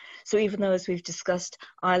taxpayers. So even though, as we've discussed,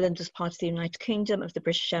 Ireland was part of the United Kingdom of the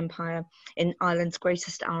British Empire, in Ireland's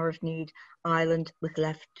greatest hour of need, Ireland was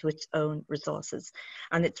left to its own resources.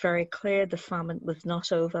 And it's very clear the famine was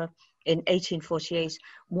not over. In 1848,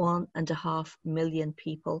 1.5 million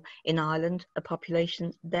people in Ireland, a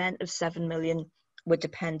population then of 7 million, were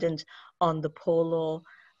dependent on the poor law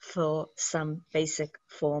for some basic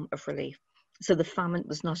form of relief. So the famine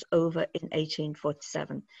was not over in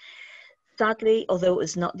 1847. Sadly, although it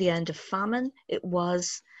was not the end of famine, it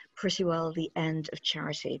was pretty well the end of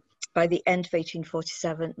charity. By the end of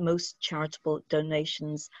 1847, most charitable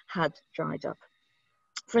donations had dried up.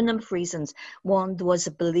 for a number of reasons. One, there was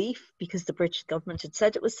a belief, because the British government had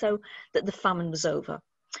said it was so, that the famine was over.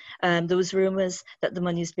 There was rumours that the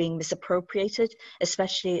money was being misappropriated,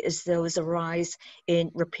 especially as there was a rise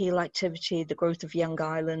in repeal activity, the growth of Young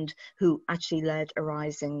Ireland, who actually led a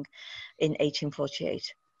rising in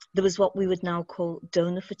 1848. There was what we would now call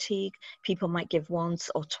donor fatigue. People might give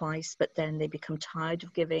once or twice, but then they become tired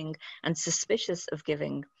of giving and suspicious of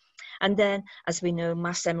giving. And then, as we know,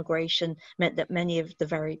 mass emigration meant that many of the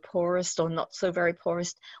very poorest or not so very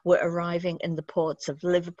poorest were arriving in the ports of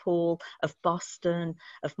Liverpool, of Boston,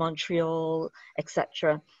 of Montreal,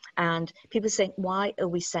 etc. And people saying, why are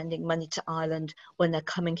we sending money to Ireland when they're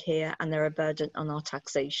coming here and they're a burden on our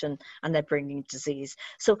taxation and they're bringing disease?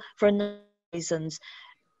 So for a number of reasons,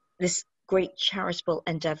 this great charitable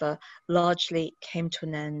endeavour largely came to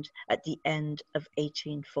an end at the end of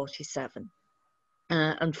 1847.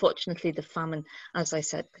 Unfortunately, the famine, as I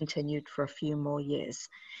said, continued for a few more years.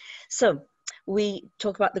 So we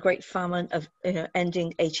talk about the Great Famine of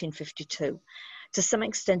ending 1852. To some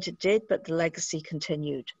extent it did, but the legacy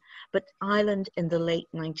continued. But Ireland in the late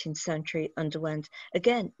 19th century underwent,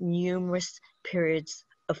 again, numerous periods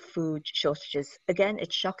of food shortages. Again,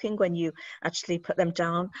 it's shocking when you actually put them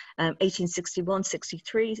down. 1861,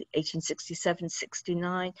 63, 1867, 69,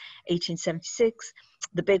 1876.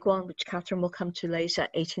 The big one, which Catherine will come to later,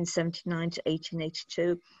 1879 to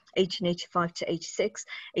 1882, 1885 to 86,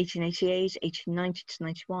 1888, 1890 to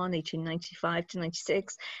 91, 1895 to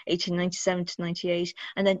 96, 1897 to 98,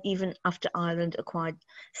 and then even after Ireland acquired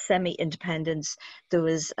semi-independence, there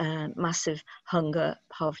was massive hunger,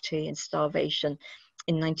 poverty and starvation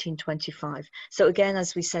in 1925. So again,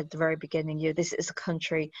 as we said at the very beginning, this is a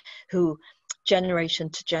country who generation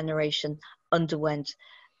to generation underwent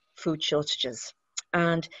food shortages.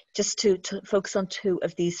 And just to focus on two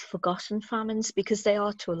of these forgotten famines, because they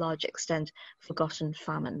are to a large extent forgotten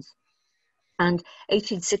famines. And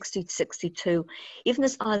 1860 to 62, even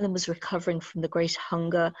as Ireland was recovering from the Great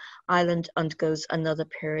Hunger, Ireland undergoes another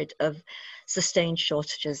period of sustained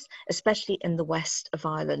shortages, especially in the west of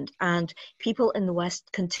Ireland. And people in the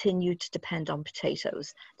west continued to depend on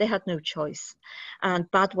potatoes. They had no choice.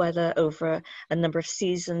 And bad weather over a number of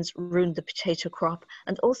seasons ruined the potato crop,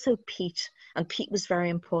 and also peat. And peat was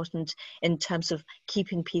very important in terms of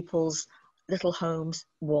keeping people's little homes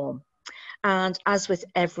warm. And as with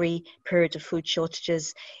every period of food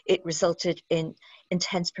shortages, it resulted in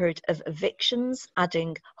intense period of evictions,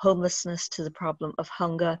 adding homelessness to the problem of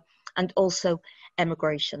hunger, and also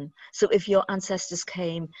emigration. So if your ancestors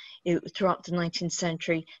came throughout the 19th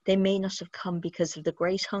century, they may not have come because of the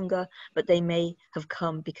Great Hunger, but they may have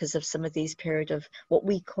come because of some of these period of what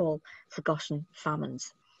we call forgotten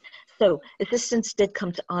famines. So assistance did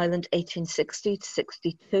come to Ireland 1860 to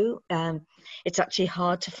 62. It's actually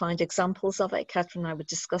hard to find examples of it. Catherine and I were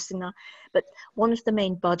discussing that. But one of the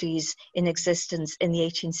main bodies in existence in the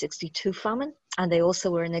 1862 famine, and they also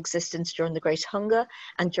were in existence during the Great Hunger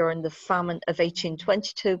and during the famine of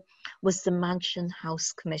 1822, was the Mansion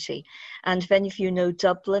House Committee. And if any of you know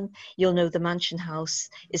Dublin, you'll know the Mansion House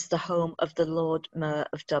is the home of the Lord Mayor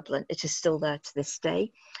of Dublin. It is still there to this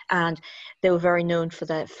day. And they were very known for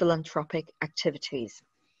their philanthropic activities.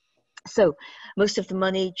 So most of the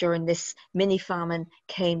money during this mini famine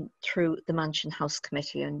came through the Mansion House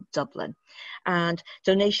Committee in Dublin. And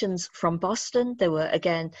donations from Boston, they were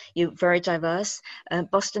again very diverse.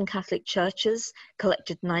 Boston Catholic churches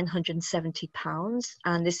collected £970,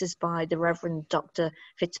 and this is by the Reverend Dr.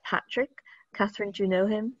 Fitzpatrick. Catherine, do you know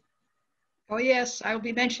him? Oh yes, I'll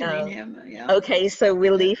be mentioning him. Yeah. Okay, so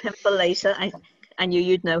we'll leave him for later. I knew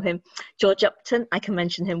you'd know him. George Upton, I can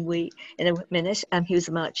mention him in a minute. He was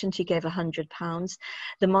a merchant. He gave £100.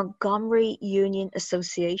 The Montgomery Union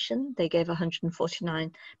Association, they gave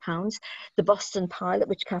 £149. The Boston Pilot,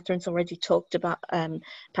 which Catherine's already talked about,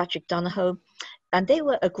 Patrick Donohoe, and they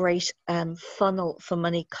were a great funnel for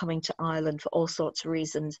money coming to Ireland for all sorts of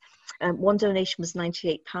reasons. One donation was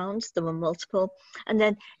 £98. There were multiple. And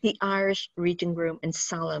then the Irish Reading Room in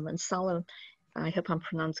Salem. And Salem, I hope I'm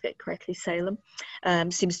pronouncing it correctly, Salem,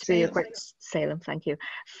 seems to be a great, Salem, thank you,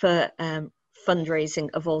 for fundraising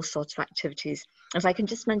of all sorts of activities. If I can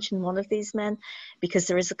just mention one of these men, because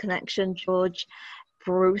there is a connection, George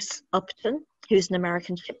Bruce Upton, who's an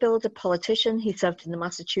American shipbuilder, politician. He served in the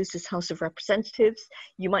Massachusetts House of Representatives.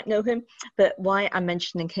 You might know him, but why I'm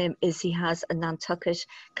mentioning him is he has a Nantucket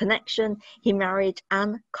connection. He married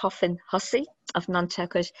Anne Coffin Hussey of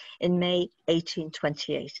Nantucket in May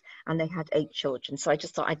 1828, and they had 8 children. So I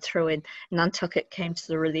just thought I'd throw in Nantucket came to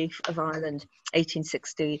the relief of Ireland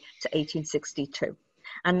 1860 to 1862.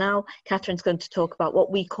 And now Catherine's going to talk about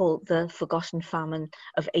what we call the forgotten famine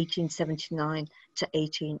of 1879 to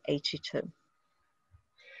 1882.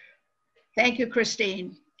 Thank you,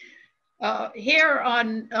 Christine. Here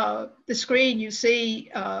on the screen, you see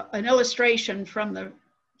an illustration from the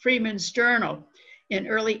Freeman's Journal in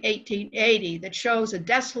early 1880 that shows a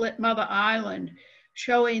desolate mother island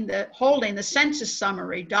holding the census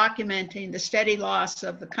summary documenting the steady loss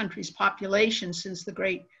of the country's population since the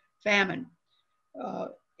Great Famine.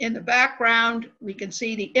 In the background, we can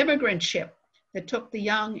see the immigrant ship that took the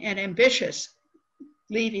young and ambitious,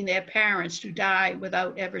 leaving their parents to die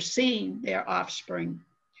without ever seeing their offspring.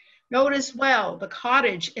 Note as well the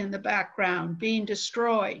cottage in the background being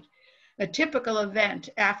destroyed, a typical event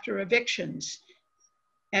after evictions.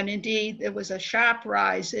 And indeed, there was a sharp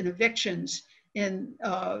rise in evictions in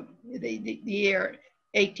the year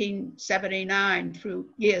 1879 through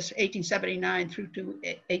to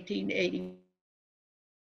 1880.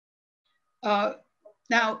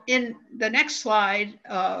 Now, in the next slide,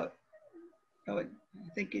 I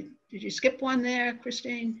think did you skip one there,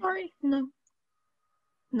 Christine? Sorry,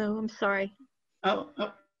 no, I'm sorry. Oh,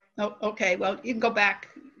 okay. Well, you can go back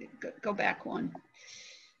one.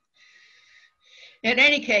 In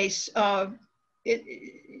any case, the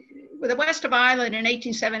west of Ireland in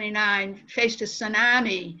 1879 faced a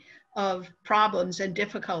tsunami of problems and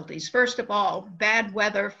difficulties. First of all, bad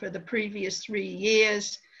weather for the previous 3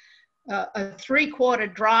 years, a 3/4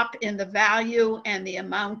 drop in the value and the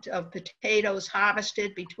amount of potatoes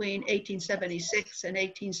harvested between 1876 and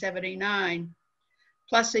 1879,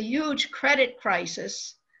 plus a huge credit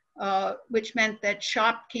crisis, which meant that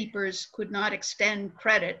shopkeepers could not extend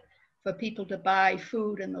credit for people to buy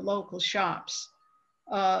food in the local shops.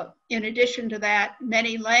 In addition to that,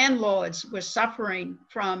 many landlords were suffering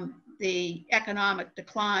from the economic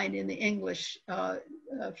decline in the English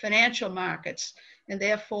financial markets, and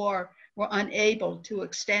therefore were unable to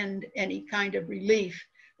extend any kind of relief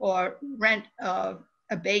or rent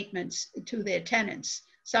abatements to their tenants.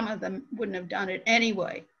 Some of them wouldn't have done it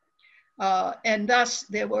anyway. And thus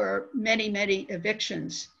there were many, many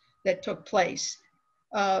evictions that took place.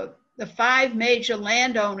 The 5 major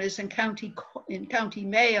landowners in County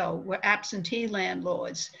Mayo were absentee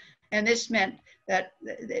landlords, and this meant that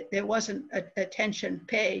there wasn't attention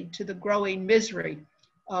paid to the growing misery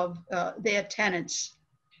of their tenants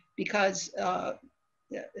because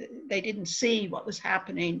they didn't see what was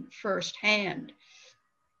happening firsthand.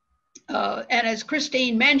 And as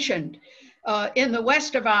Christine mentioned, in the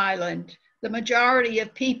west of Ireland, the majority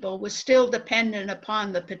of people were still dependent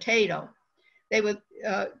upon the potato. They were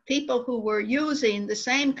people who were using the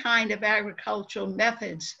same kind of agricultural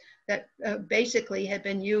methods that basically had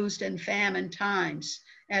been used in famine times.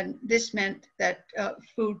 And this meant that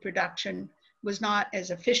food production was not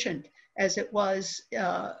as efficient as it was,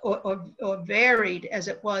 or varied as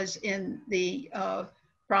it was in the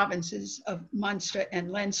provinces of Munster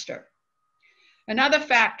and Leinster. Another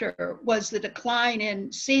factor was the decline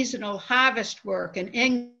in seasonal harvest work in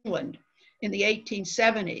England in the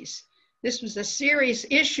 1870s. This was a serious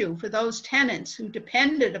issue for those tenants who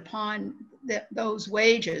depended upon those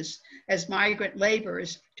wages as migrant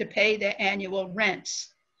laborers to pay their annual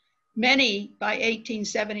rents. Many, by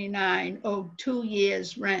 1879, owed 2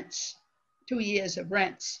 years' rents, 2 years of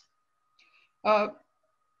rents.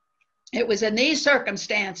 It was in these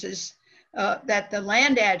circumstances that the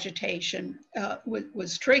land agitation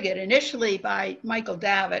was triggered initially by Michael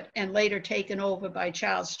Davitt and later taken over by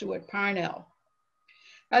Charles Stewart Parnell.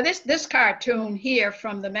 This cartoon here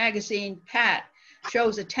from the magazine Pat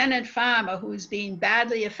shows a tenant farmer who's being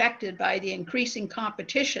badly affected by the increasing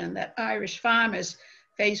competition that Irish farmers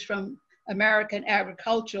face from American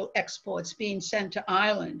agricultural exports being sent to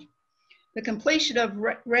Ireland. The completion of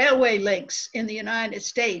railway links in the United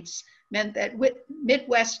States meant that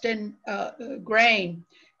Midwestern grain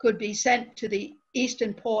could be sent to the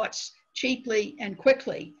eastern ports cheaply and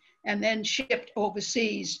quickly, and then shipped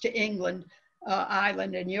overseas to England,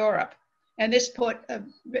 Ireland, and Europe. And this put a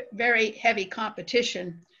very heavy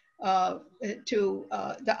competition to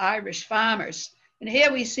the Irish farmers. And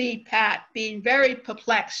here we see Pat being very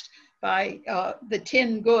perplexed by the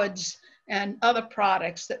tin goods and other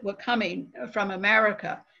products that were coming from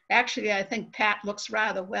America. Actually, I think Pat looks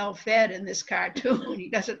rather well fed in this cartoon. He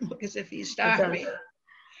doesn't look as if he's starving.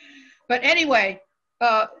 But anyway,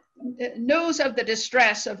 news of the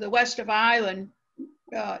distress of the west of Ireland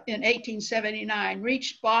in 1879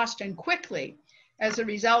 reached Boston quickly as a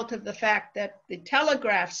result of the fact that the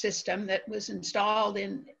telegraph system that was installed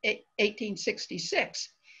in 1866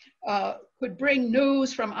 could bring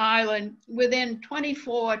news from Ireland within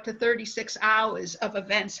 24 to 36 hours of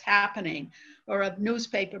events happening or of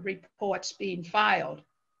newspaper reports being filed.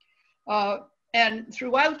 And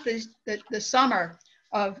throughout the summer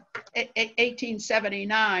of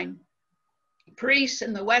 1879, priests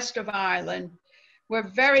in the west of Ireland were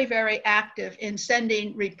very, very active in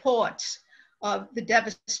sending reports of the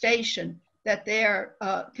devastation that their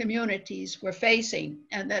communities were facing,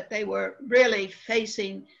 and that they were really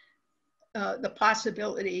facing the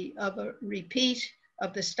possibility of a repeat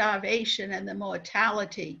of the starvation and the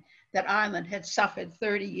mortality that Ireland had suffered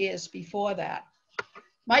 30 years before that.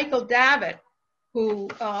 Michael Davitt, who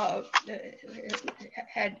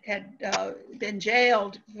had been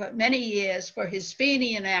jailed for many years for his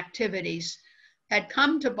Fenian activities, had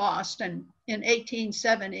come to Boston in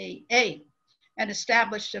 1878 and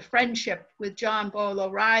established a friendship with John Boyle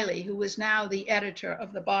O'Reilly, who was now the editor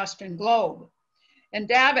of the Boston Globe. And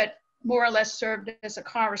Davitt more or less served as a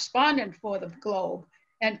correspondent for the Globe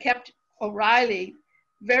and kept O'Reilly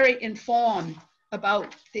very informed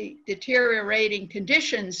about the deteriorating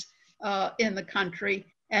conditions in the country,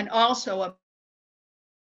 and also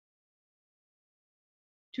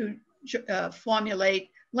to formulate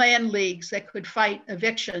land leagues that could fight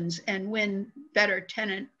evictions and win better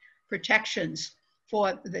tenant protections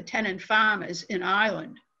for the tenant farmers in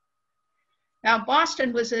Ireland. Now,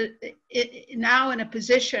 Boston was now in a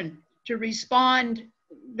position to respond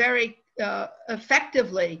very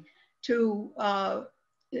effectively to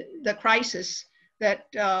the crisis that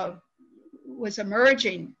was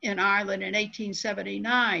emerging in Ireland in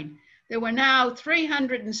 1879. There were now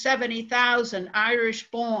 370,000 Irish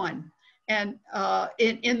born and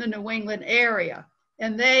in the New England area.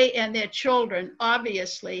 And they and their children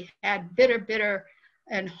obviously had bitter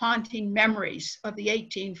and haunting memories of the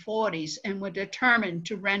 1840s and were determined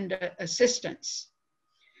to render assistance.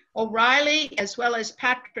 O'Reilly, as well as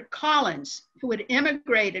Patrick Collins, who had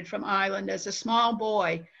immigrated from Ireland as a small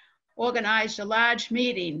boy, organized a large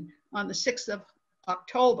meeting on the 6th of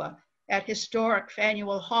October at historic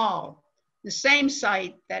Faneuil Hall, the same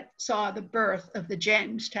site that saw the birth of the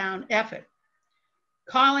Jamestown effort.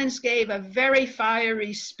 Collins gave a very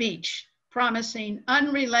fiery speech promising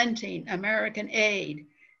unrelenting American aid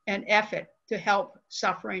and effort to help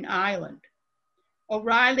suffering Ireland.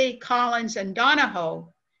 O'Reilly, Collins, and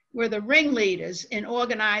Donahoe were the ringleaders in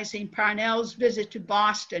organizing Parnell's visit to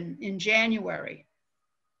Boston in January.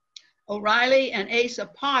 O'Reilly and Asa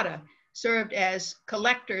Potter served as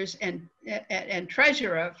collectors and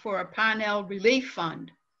treasurer for a Parnell relief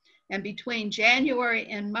fund. And between January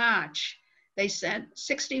and March, they sent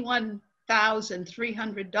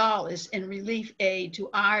 $61,300 in relief aid to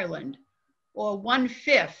Ireland, or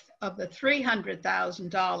 1/5 of the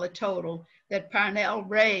 $300,000 total that Parnell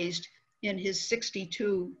raised in his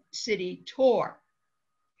 62-city tour.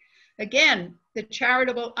 Again, the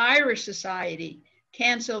Charitable Irish Society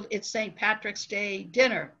canceled its St. Patrick's Day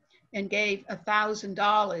dinner and gave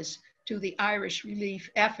 $1,000 to the Irish relief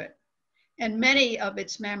effort. And many of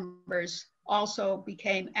its members also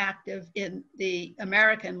became active in the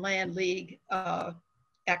American Land League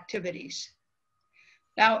activities.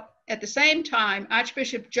 Now, at the same time,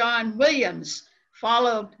 Archbishop John Williams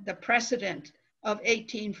followed the precedent of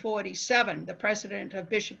 1847, the precedent of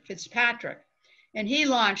Bishop Fitzpatrick, and he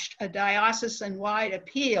launched a diocesan-wide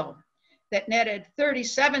appeal that netted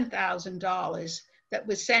 $37,000 that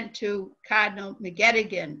was sent to Cardinal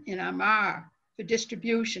McGettigan in Armagh for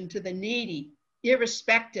distribution to the needy,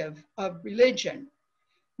 irrespective of religion.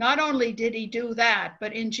 Not only did he do that,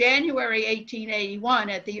 but in January 1881,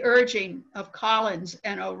 at the urging of Collins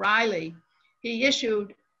and O'Reilly, he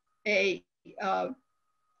issued a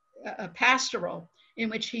pastoral in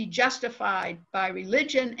which he justified by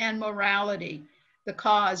religion and morality the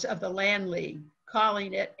cause of the Land League,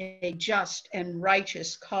 calling it a just and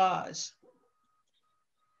righteous cause.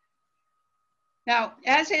 Now,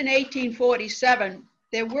 as in 1847,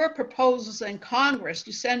 there were proposals in Congress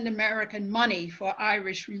to send American money for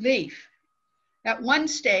Irish relief. At one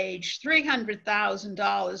stage,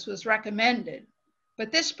 $300,000 was recommended,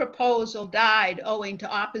 but this proposal died owing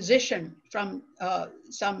to opposition from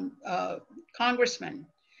some congressmen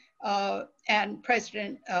and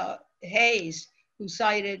President Hayes, who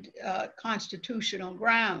cited constitutional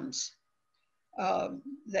grounds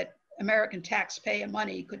that American taxpayer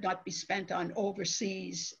money could not be spent on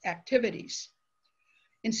overseas activities.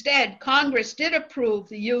 Instead, Congress did approve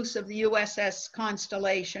the use of the USS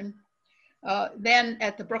Constellation, then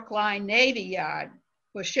at the Brookline Navy Yard,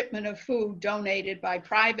 for shipment of food donated by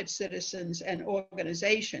private citizens and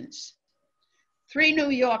organizations. 3 New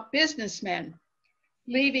York businessmen,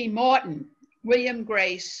 Levy Morton, William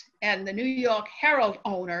Grace, and the New York Herald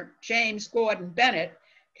owner, James Gordon Bennett,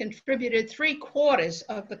 contributed 3/4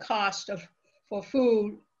 of the cost for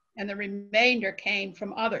food, and the remainder came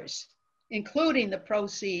from others, including the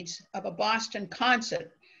proceeds of a Boston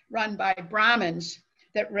concert run by Brahmins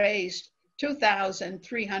that raised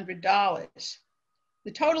 $2,300.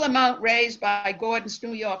 The total amount raised by Gordon's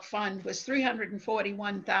New York Fund was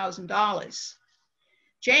 $341,000.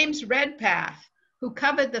 James Redpath, who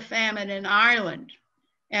covered the famine in Ireland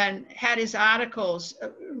and had his articles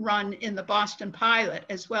run in the Boston Pilot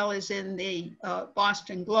as well as in the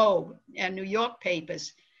Boston Globe and New York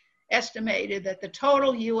papers, estimated that the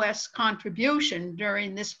total US contribution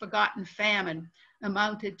during this forgotten famine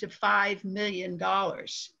amounted to $5 million.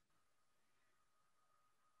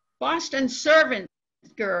 Boston servant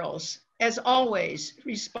girls, as always,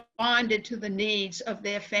 responded to the needs of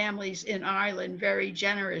their families in Ireland very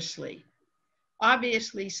generously,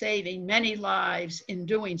 obviously saving many lives in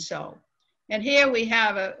doing so. And here we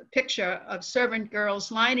have a picture of servant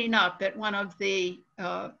girls lining up at one of the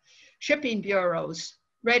shipping bureaus,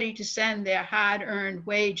 ready to send their hard-earned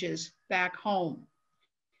wages back home.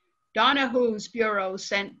 Donahue's bureau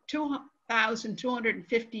sent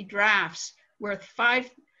 2,250 drafts worth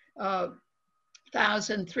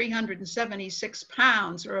 5,376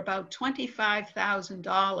 pounds, or about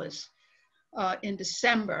 $25,000 in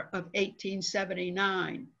December of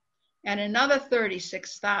 1879. And another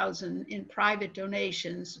 36,000 in private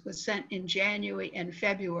donations was sent in January and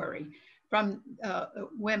February from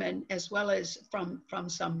women as well as from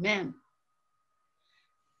some men.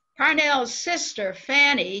 Parnell's sister,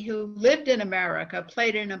 Fanny, who lived in America,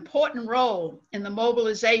 played an important role in the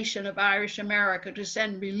mobilization of Irish America to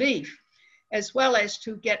send relief, as well as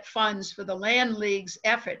to get funds for the Land League's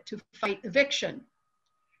effort to fight eviction.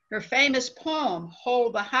 Her famous poem,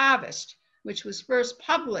 Hold the Harvest, which was first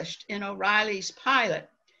published in O'Reilly's Pilot,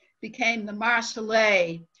 became the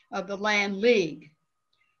Marseillaise of the Land League.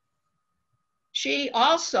 She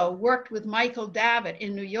also worked with Michael Davitt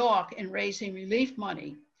in New York in raising relief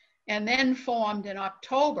money, and then formed in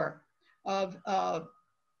October of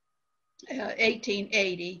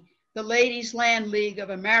 1880, the Ladies' Land League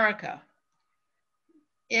of America.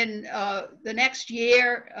 In the next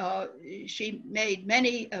year, she made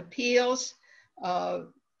many appeals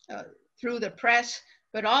through the press,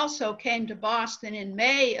 but also came to Boston in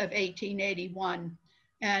May of 1881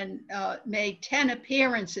 and made 10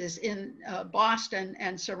 appearances in Boston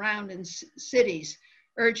and surrounding cities,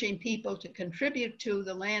 urging people to contribute to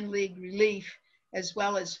the Land League relief as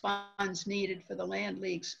well as funds needed for the Land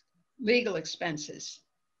League's legal expenses.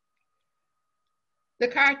 The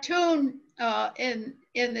cartoon in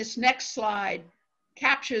this next slide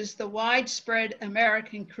captures the widespread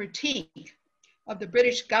American critique of the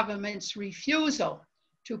British government's refusal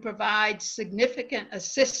to provide significant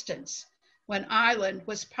assistance when Ireland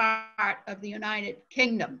was part of the United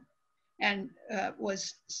Kingdom and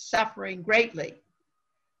was suffering greatly.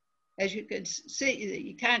 As you can see,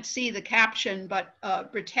 you can't see the caption, but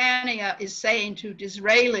Britannia is saying to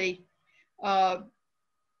Disraeli, and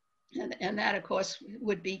that of course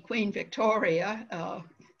would be Queen Victoria,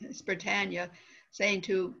 it's Britannia, saying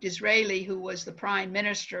to Disraeli, who was the prime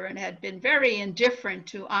minister and had been very indifferent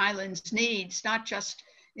to Ireland's needs, not just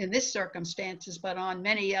in this circumstances, but on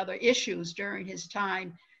many other issues during his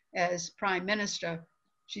time as prime minister.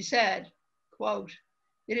 She said, quote,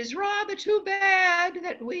 "It is rather too bad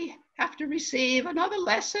that we have to receive another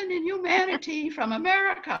lesson in humanity from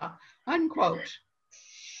America," unquote.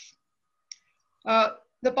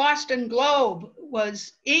 The Boston Globe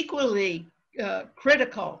was equally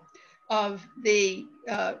critical of the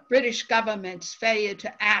British government's failure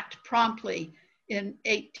to act promptly in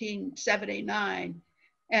 1879.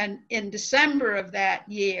 And in December of that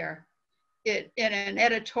year, in an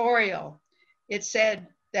editorial, it said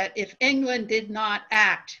that if England did not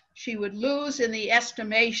act, she would lose in the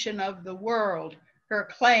estimation of the world her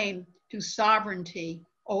claim to sovereignty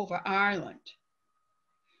over Ireland.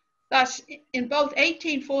 Thus, in both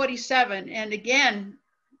 1847 and again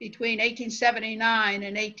between 1879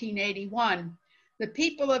 and 1881, the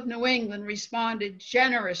people of New England responded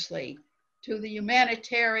generously to the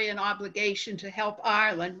humanitarian obligation to help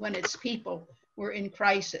Ireland when its people were in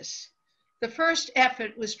crisis. The first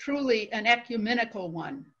effort was truly an ecumenical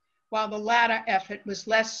one, while the latter effort was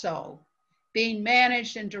less so, being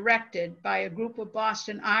managed and directed by a group of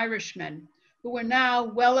Boston Irishmen who were now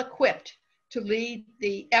well equipped to lead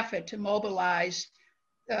the effort to mobilize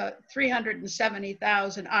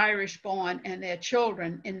 370,000 Irish-born and their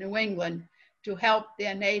children in New England to help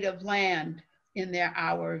their native land in their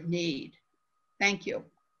hour of need. Thank you.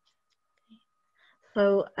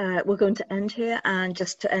 So we're going to end here, and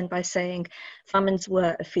just to end by saying famines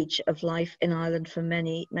were a feature of life in Ireland for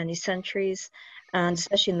many, many centuries, and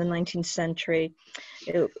especially in the 19th century,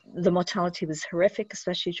 the mortality was horrific,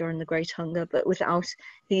 especially during the Great Hunger, but without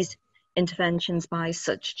these interventions by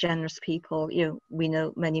such generous people, we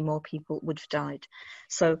know many more people would have died.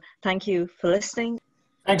 So thank you for listening.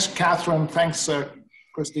 Thanks, Catherine. Thanks,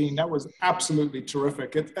 Christine. That was absolutely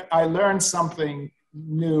terrific. I learned something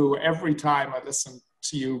new every time I listen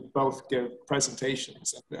to you both give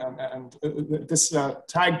presentations, and this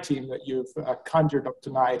tag team that you've conjured up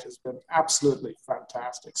tonight has been absolutely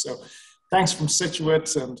fantastic. So thanks from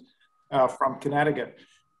Scituate and from Connecticut.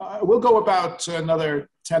 We'll go about another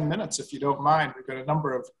 10 minutes if you don't mind. We've got a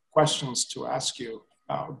number of questions to ask you,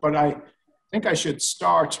 but I think I should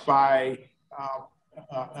start by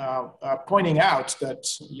pointing out that,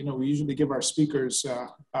 we usually give our speakers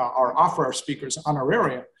or offer our speakers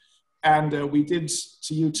honorarium, and we did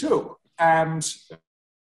to you too. And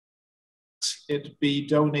it be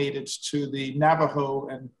donated to the Navajo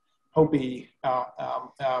and Hopi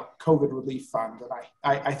COVID Relief Fund. And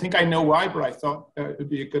I think I know why, but I thought it would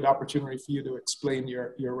be a good opportunity for you to explain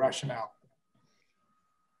your rationale.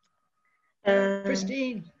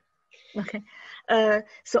 Christine. Okay.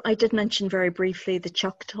 So I did mention very briefly the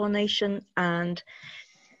Choctaw Nation, and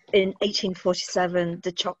in 1847,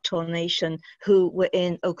 the Choctaw Nation, who were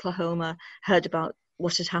in Oklahoma, heard about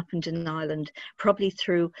what had happened in Ireland, probably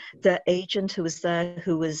through the agent who was there,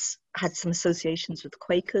 who had some associations with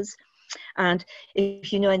Quakers. And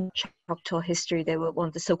if you know, in Choctaw history, they were one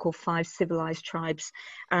of the so-called 5 civilized tribes.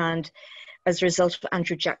 And as a result of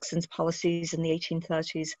Andrew Jackson's policies in the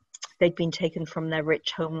 1830s, they'd been taken from their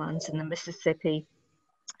rich homelands in the Mississippi,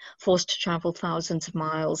 forced to travel thousands of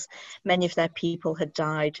miles. Many of their people had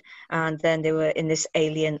died, and then they were in this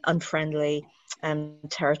alien, unfriendly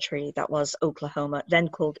territory that was Oklahoma, then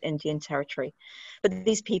called Indian Territory. But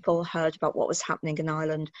these people heard about what was happening in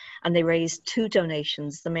Ireland, and they raised 2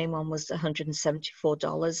 donations. The main one was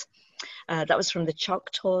 $174. That was from the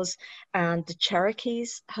Choctaws, and the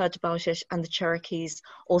Cherokees heard about it, and the Cherokees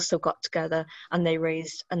also got together and they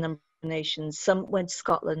raised a number of donations. Some went to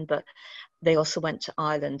Scotland, but they also went to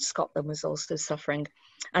Ireland. Scotland was also suffering.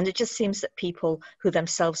 And it just seems that people who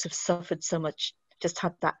themselves have suffered so much just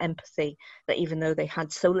had that empathy, that even though they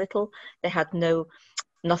had so little, they had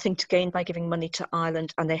nothing to gain by giving money to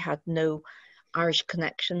Ireland, and they had no Irish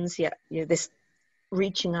connections, yet this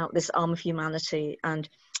reaching out, this arm of humanity. And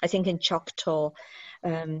I think in Choctaw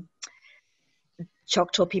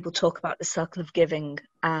people talk about the circle of giving,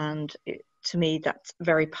 and to me that's a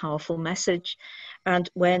very powerful message. And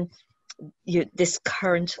when this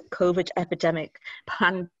current COVID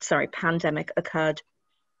pandemic occurred,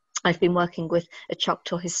 I've been working with a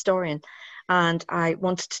Choctaw historian, and I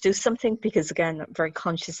wanted to do something because, again, I'm very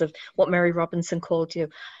conscious of what Mary Robinson called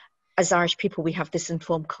as Irish people, we have this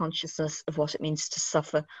informed consciousness of what it means to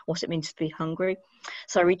suffer, what it means to be hungry.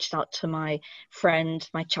 So I reached out to my friend,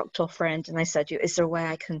 my Choctaw friend, and I said, is there a way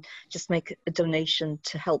I can just make a donation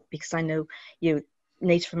to help? Because I know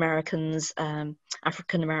Native Americans,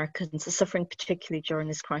 African Americans are suffering particularly during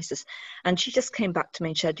this crisis. And she just came back to me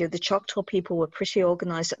and said, the Choctaw people were pretty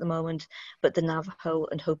organized at the moment, but the Navajo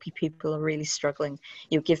and Hopi people are really struggling.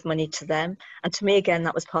 You give money to them. And to me, again,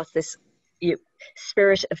 that was part of this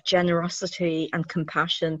spirit of generosity and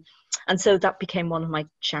compassion. And so that became one of my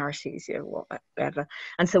charities, whatever.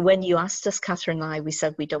 And so when you asked us, Catherine and I, we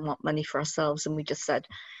said we don't want money for ourselves, and we just said,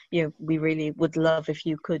 we really would love if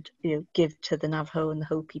you could give to the Navajo and the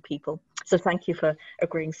Hopi people. So thank you for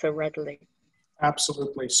agreeing so readily.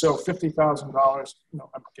 Absolutely. So $50,000, no,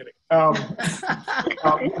 I'm kidding,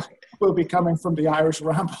 will be coming from the Irish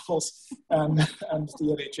Rambles and the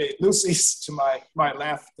NHA. Lucy's to my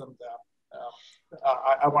left, and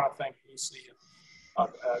I want to thank Lucy and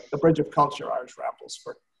the Bridge of Culture, Irish Rambles,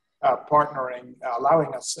 for partnering,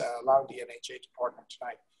 allowing the NHA to partner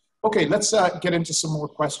tonight. Okay, let's get into some more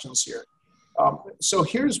questions here. So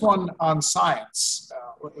here's one on science,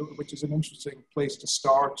 which is an interesting place to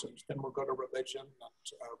start, and then we'll go to religion,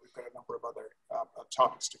 and we've got a number of other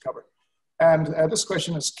topics to cover. And this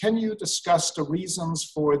question is, can you discuss the reasons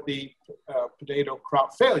for the potato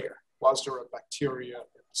crop failure? Was there a bacteria in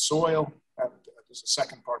the soil? And there's a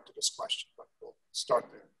second part to this question, but we'll start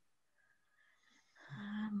there.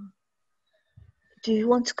 Do you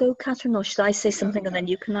want to go, Catherine, or should I say something and then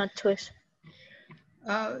you can add to it?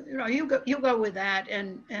 You go with that,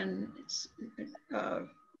 and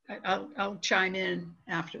I'll chime in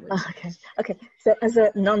afterwards. Okay. So as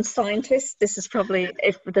a non-scientist, this is probably,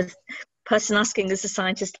 if the person asking as a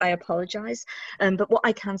scientist, I apologize. But what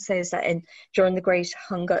I can say is that during the Great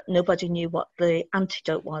Hunger, nobody knew what the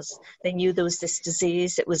antidote was. They knew there was this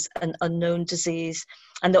disease, it was an unknown disease,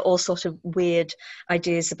 and there were all sorts of weird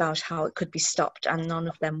ideas about how it could be stopped, and none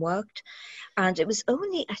of them worked. And it was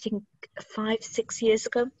only, I think, 5-6 years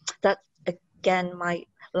ago that, again, my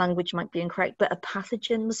language might be incorrect, but a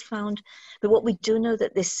pathogen was found. But what we do know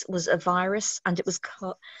that this was a virus, and it was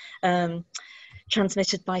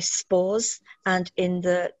transmitted by spores, and in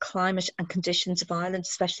the climate and conditions of Ireland,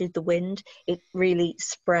 especially the wind, it really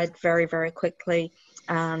spread very, very quickly,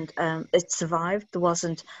 and it survived. There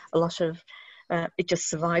wasn't a lot of, it just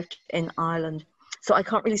survived in Ireland. So I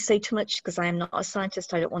can't really say too much because I am not a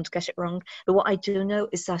scientist. I don't want to get it wrong. But what I do know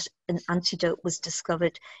is that an antidote was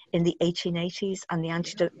discovered in the 1880s, and the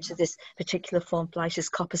antidote to this particular form of blight is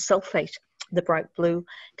copper sulfate, the bright blue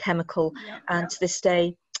chemical. And to this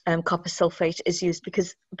day, copper sulfate is used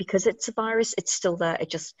because it's a virus. It's still there.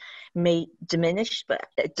 It just may diminish, but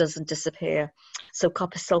it doesn't disappear. So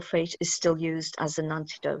copper sulfate is still used as an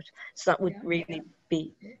antidote. So that would really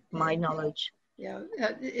be my knowledge. Yeah,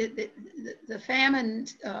 the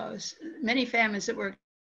famines, many famines that were in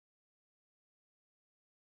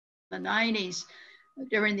the 90s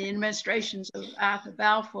during the administrations of Arthur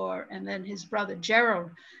Balfour and then his brother Gerald,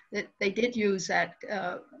 that they did use that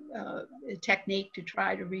technique to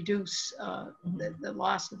try to reduce the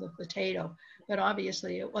loss of the potato. But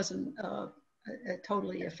obviously it wasn't a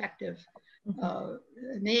totally effective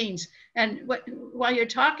means. And while you're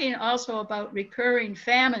talking also about recurring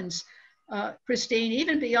famines, Christine,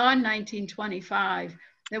 even beyond 1925,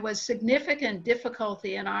 there was significant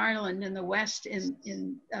difficulty in Ireland in the West in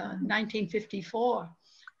 1954.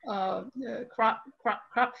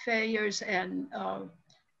 Crop failures and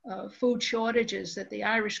food shortages that the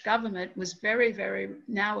Irish government was very, very,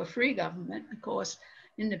 now a free government, of course,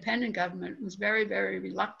 independent government, was very, very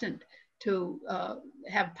reluctant to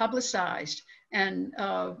have publicized. And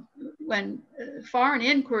when foreign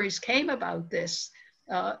inquiries came about this,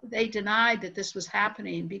 they denied that this was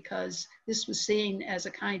happening because this was seen as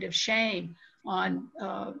a kind of shame on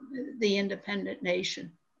the independent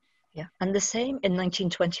nation. Yeah, and the same in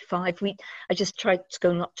 1925. I just tried to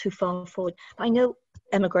go not too far forward. I know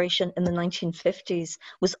emigration in the 1950s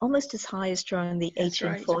was almost as high as during the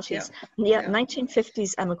 1840s. Right. Yeah,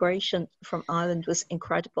 1950s emigration from Ireland was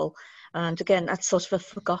incredible. And again, that's sort of a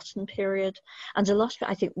forgotten period. And a lot of it,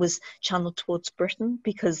 I think, was channeled towards Britain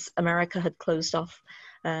because America had closed off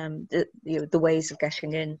the ways of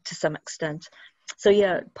getting in to some extent. So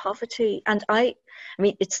yeah, poverty. And I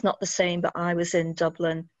mean, it's not the same, but I was in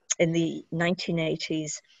Dublin in the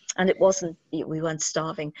 1980s, and it wasn't, we weren't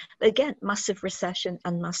starving. But again, massive recession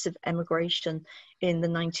and massive emigration in the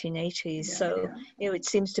 1980s. It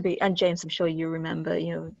seems to be, and James, I'm sure you remember,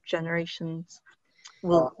 generations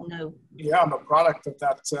will know. Yeah, I'm a product of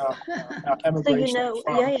that emigration. So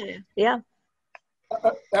yeah.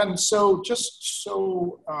 And so just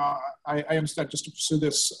so I understand, just to pursue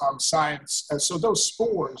this science, so those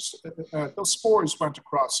spores went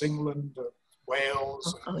across England,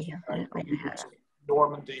 Wales,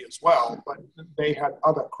 Normandy as well, but they had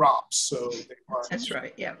other crops, so they weren't. That's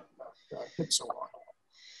right, yeah. Hit so hard.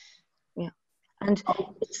 Yeah, and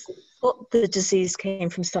it's thought the disease came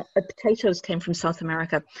from potatoes came from South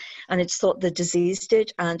America, and it's thought the disease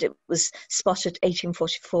did, and it was spotted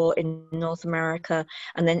 1844 in North America,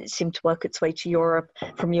 and then it seemed to work its way to Europe.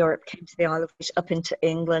 From Europe, came to the Isle of Wight, up into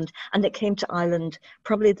England, and it came to Ireland,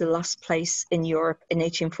 probably the last place in Europe, in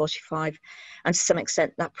 1845, and to some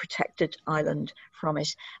extent that protected Ireland from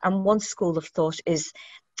it. And one school of thought is,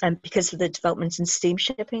 because of the developments in steam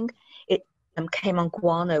shipping, it came on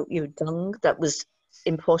guano, dung that was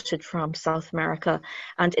imported from South America,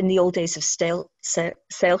 and in the old days of sail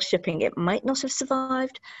shipping, it might not have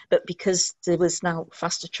survived, but because there was now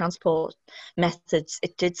faster transport methods,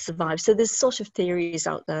 it did survive. So there's sort of theories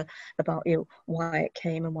out there about why it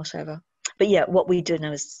came and whatever. But yeah, what we do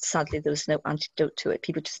know is sadly there was no antidote to it.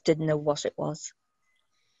 People just didn't know what it was.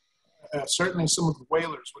 Certainly some of the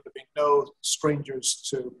whalers would have been no strangers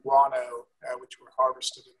to guano, which were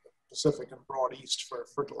harvested in the Pacific and brought east for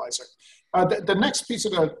fertilizer. The next piece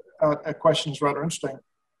of the question is rather interesting,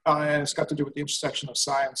 and it's got to do with the intersection of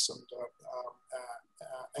science and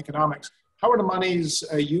economics. How were the monies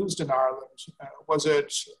used in Ireland? Was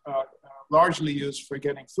it largely used for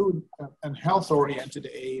getting food and health-oriented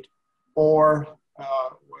aid, or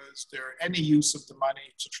was there any use of the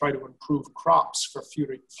money to try to improve crops for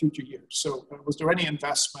future years? So was there any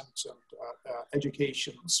investment and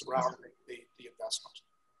education surrounding the investment?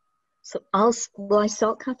 So will I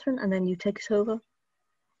start, Catherine, and then you take it over?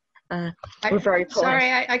 we're very polite.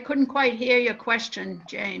 Sorry, I couldn't quite hear your question,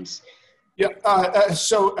 James. Yeah,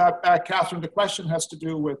 Catherine, the question has to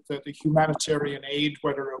do with the humanitarian aid,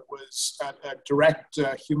 whether it was a direct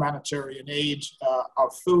humanitarian aid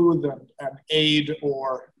of food and aid,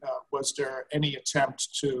 or was there any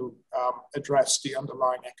attempt to address the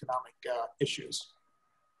underlying economic issues?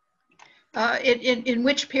 In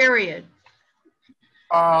which period?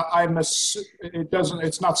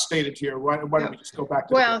 It's not stated here. Why don't we just go back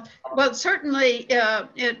to well, certainly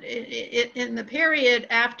in the period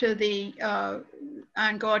after the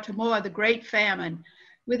Angkor Timor, the Great Famine,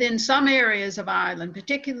 within some areas of Ireland,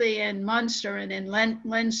 particularly in Munster and in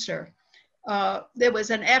Leinster, there was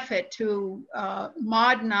an effort to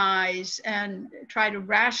modernize and try to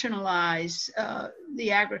rationalize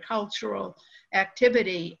the agricultural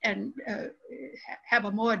activity and have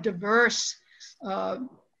a more diverse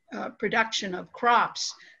production of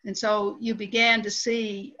crops. And so you began to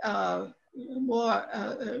see more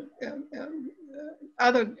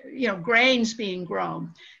other grains being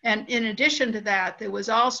grown. And in addition to that, there was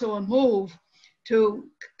also a move to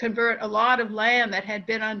convert a lot of land that had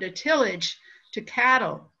been under tillage to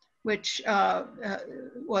cattle, which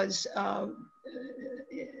was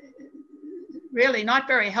really not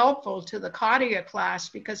very helpful to the courtier class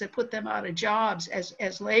because it put them out of jobs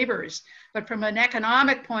as laborers. But from an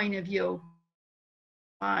economic point of view,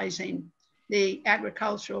 the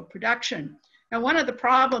agricultural production. Now, one of the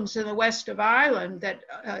problems in the west of Ireland that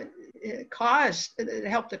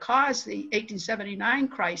helped to cause the 1879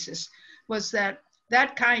 crisis was that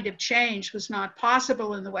kind of change was not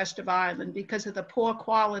possible in the west of Ireland because of the poor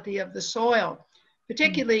quality of the soil,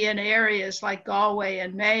 particularly in areas like Galway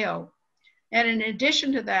and Mayo. And in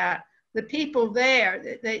addition to that, the people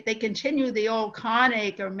there, they continue the old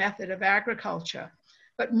corn-acre method of agriculture.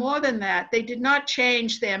 But more than that, they did not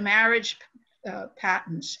change their marriage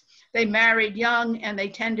patterns. They married young and they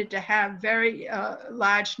tended to have very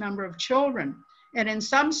large number of children. And in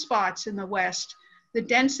some spots in the West, the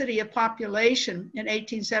density of population in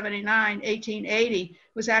 1879, 1880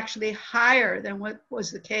 was actually higher than what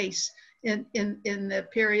was the case in the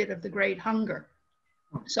period of the Great Hunger.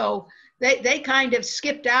 So they kind of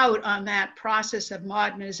skipped out on that process of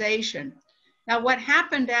modernization. Now, what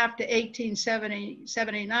happened after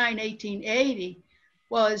 1879, 1880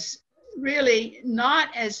 was really not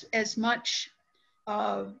as much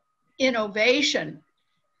innovation,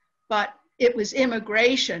 but it was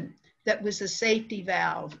immigration that was the safety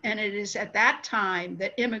valve. And it is at that time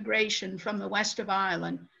that immigration from the west of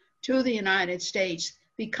Ireland to the United States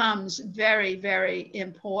becomes very, very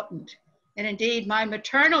important. And indeed, my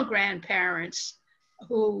maternal grandparents,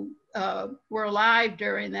 who were alive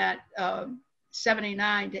during that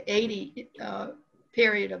 79 to 80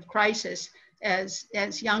 period of crisis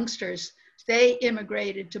as youngsters, they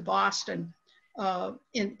immigrated to Boston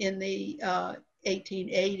in the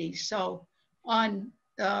 1880s. So on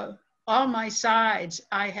all my sides,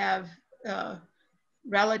 I have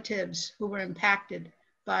relatives who were impacted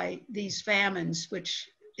by these famines, which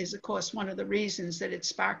is, of course, one of the reasons that it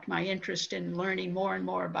sparked my interest in learning more and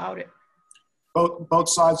more about it. Both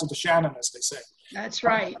sides of the Shannon, as they say. That's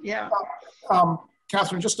right, yeah.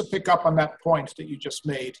 Catherine, just to pick up on that point that you just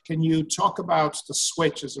made, can you talk about the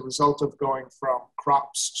switch as a result of going from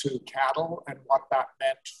crops to cattle and what that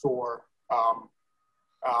meant for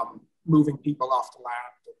moving people off the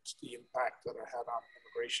land and the impact that it had on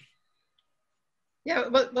immigration? Yeah,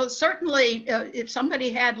 well, certainly if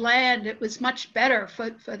somebody had land, it was much better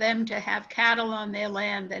for them to have cattle on their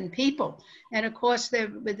land than people. And of course,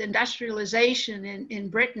 with industrialization in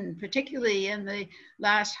Britain, particularly in the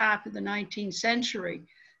last half of the 19th century,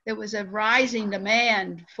 there was a rising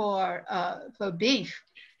demand for beef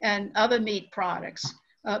and other meat products,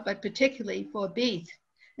 but particularly for beef.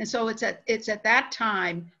 And so it's at that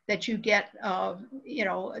time that you get,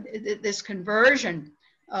 this conversion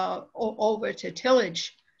over to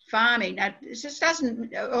tillage farming. Now, it just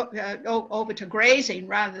doesn't over to grazing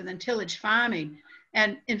rather than tillage farming.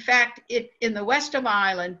 And in fact, in the west of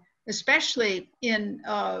Ireland, especially in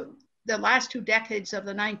the last 2 decades of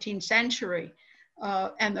the 19th century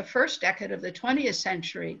and the first decade of the 20th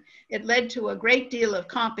century, it led to a great deal of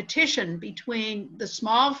competition between the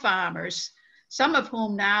small farmers, some of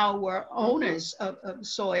whom now were owners of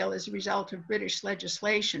soil as a result of British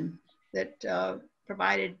legislation that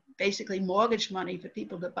provided basically mortgage money for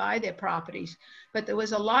people to buy their properties. But there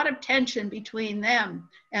was a lot of tension between them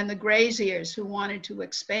and the graziers who wanted to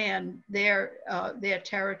expand their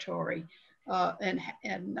territory and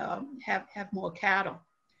have more cattle.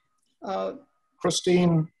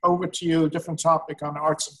 Christine, over to you, different topic on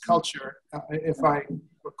arts and culture. If I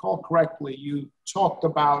recall correctly, you talked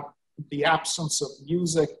about the absence of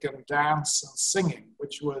music and dance and singing,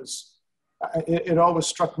 which was, it always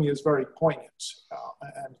struck me as very poignant.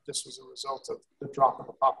 And this was a result of the drop in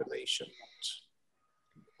the population.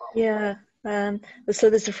 And, well, Yeah. So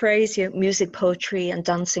there's a phrase, music, poetry and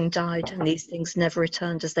dancing died, and these things never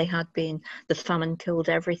returned as they had been. The famine killed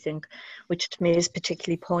everything, which to me is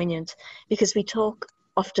particularly poignant, because we talk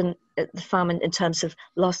often at the famine in terms of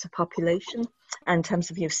loss of population and in terms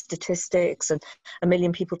of statistics, and 1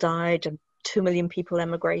 million people died and 2 million people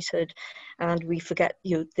emigrated, and we forget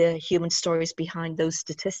the human stories behind those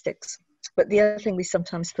statistics. But the other thing we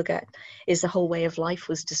sometimes forget is the whole way of life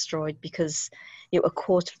was destroyed, because a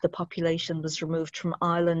quarter of the population was removed from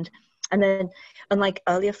Ireland. And then, unlike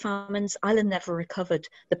earlier famines, Ireland never recovered.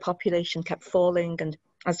 The population kept falling, and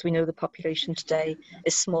as we know, the population today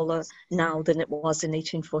is smaller now than it was in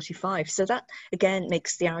 1845. So that, again,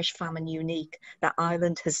 makes the Irish famine unique, that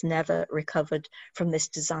Ireland has never recovered from this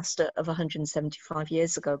disaster of 175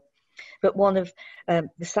 years ago. But one of the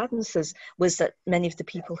sadnesses was that many of the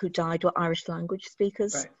people who died were Irish language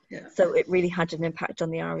speakers. Right, yeah. So it really had an impact on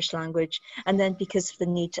the Irish language. And then because of the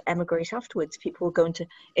need to emigrate afterwards, people were going to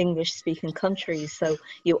English-speaking countries. So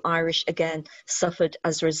Irish, again, suffered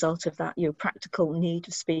as a result of that practical need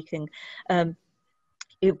of speaking.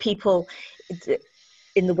 People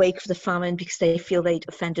in the wake of the famine, because they feel they'd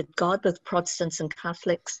offended God, both Protestants and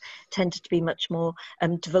Catholics tended to be much more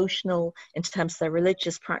devotional in terms of their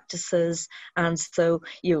religious practices. And so,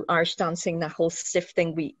 Irish dancing, that whole stiff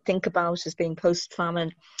thing we think about as being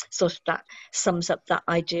post-famine, sort of that sums up that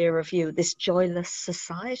idea of this joyless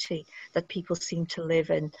society that people seem to live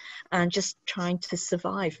in and just trying to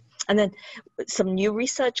survive. And then some new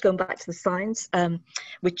research, going back to the science,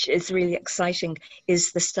 which is really exciting,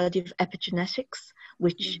 is the study of epigenetics,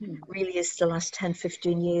 which really is the last 10,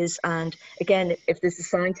 15 years. And again, if there's a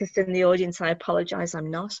scientist in the audience, I apologize, I'm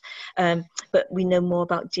not. But we know more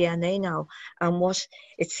about DNA now. And what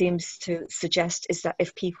it seems to suggest is that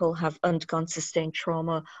if people have undergone sustained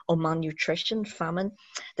trauma or malnutrition, famine,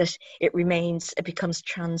 that it becomes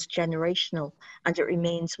transgenerational, and it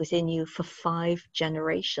remains within you for 5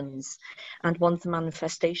 generations. And one of the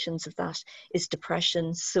manifestations of that is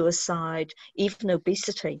depression, suicide, even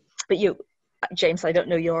obesity. But James, I don't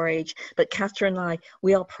know your age, but Catherine and I,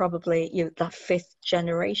 we are probably that 5th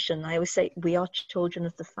generation. I always say we are children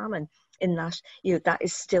of the famine, in that that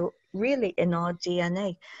is still really in our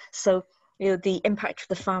DNA. So the impact of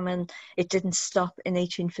the famine, it didn't stop in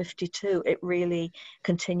 1852. It really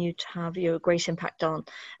continued to have a great impact on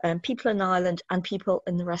people in Ireland and people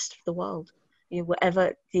in the rest of the world,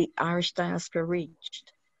 wherever the Irish diaspora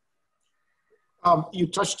reached. You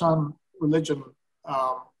touched on religion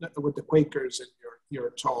with the Quakers in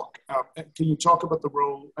your talk. Can you talk about the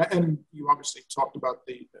role, and you obviously talked about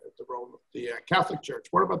the role of the Catholic Church.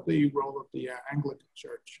 What about the role of the Anglican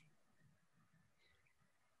Church?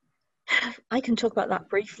 I can talk about that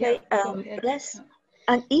briefly.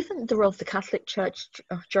 And even the role of the Catholic Church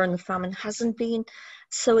during the famine hasn't been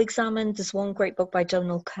so examined. There's one great book by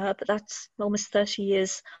Donald Kerr, but that's almost 30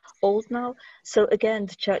 years old now. So again,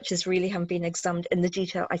 the churches really haven't been examined in the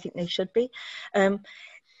detail I think they should be.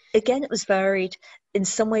 Again, it was varied. In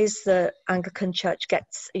some ways, the Anglican Church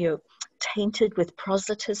gets, tainted with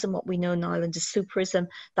proselytism, what we know in Ireland is superism,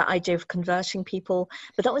 that idea of converting people.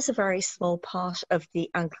 But that was a very small part of the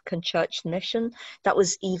Anglican Church mission. That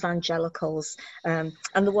was evangelicals. And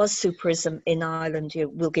there was superism in Ireland.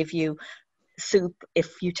 We'll give you soup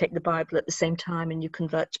if you take the Bible at the same time and you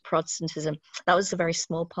convert to Protestantism. That was a very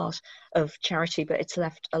small part of charity, but it's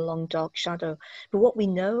left a long dark shadow. But what we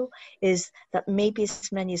know is that maybe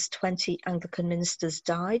as many as 20 Anglican ministers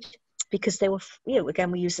died because they were,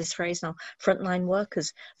 again, we use this phrase now, frontline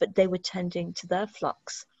workers, but they were tending to their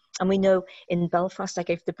flocks. And we know in Belfast, I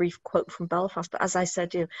gave the brief quote from Belfast, but as I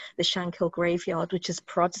said, the Shankill graveyard, which is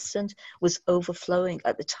Protestant, was overflowing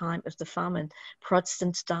at the time of the famine.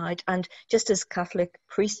 Protestants died, and just as Catholic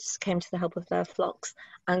priests came to the help of their flocks,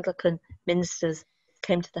 Anglican ministers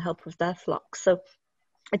came to the help of their flocks. So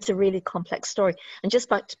it's a really complex story. And just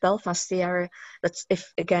back to Belfast, the area that's,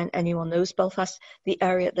 if again anyone knows Belfast, the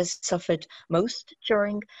area that suffered most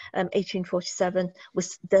during 1847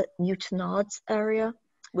 was the Newtownards area,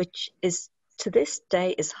 which is to this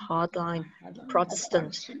day is hardline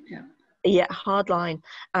Protestant. Yeah, hardline.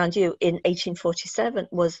 And in 1847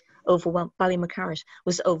 was Ballymacarrat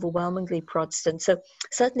was overwhelmingly Protestant. So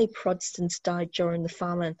certainly Protestants died during the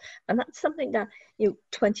famine. And that's something that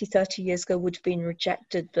 20, 30 years ago would have been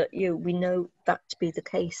rejected, but we know that to be the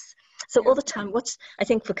case. So all the time, I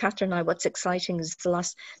think for Catherine and I, what's exciting is the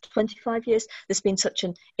last 25 years, there's been such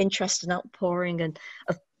an interest and outpouring and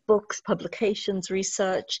of books, publications,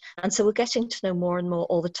 research. And so we're getting to know more and more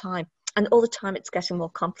all the time. And all the time it's getting more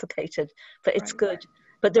complicated, but it's good.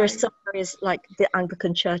 But there are some areas like the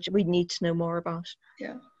Anglican Church we need to know more about.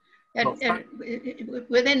 Yeah. And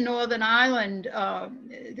within Northern Ireland,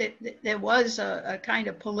 there was a kind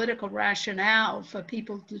of political rationale for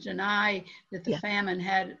people to deny that the famine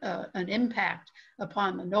had an impact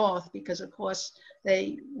upon the North, because of course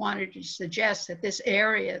they wanted to suggest that this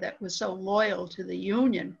area that was so loyal to the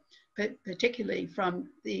Union, particularly from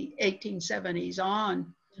the 1870s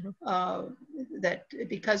on, that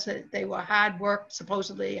because they were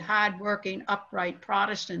supposedly hard-working, upright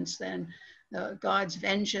Protestants, then God's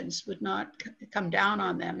vengeance would not come down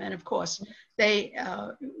on them. And of course, they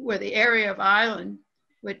were the area of Ireland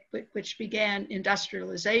which began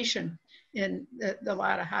industrialization in the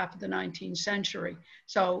latter half of the 19th century.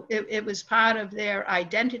 So it was part of their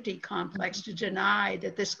identity complex to deny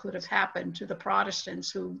that this could have happened to the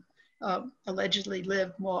Protestants, who allegedly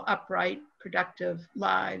lived more upright, productive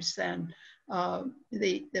lives than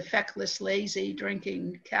the feckless, lazy,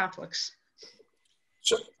 drinking Catholics.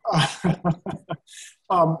 So,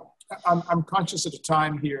 I'm conscious of the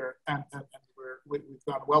time here, and we've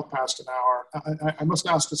gone well past an hour. I must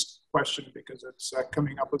ask this question because it's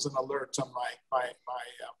coming up as an alert on my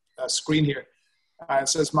screen here. It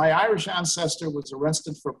says, my Irish ancestor was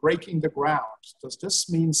arrested for breaking the ground. Does this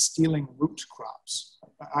mean stealing root crops?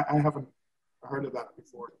 I haven't heard of that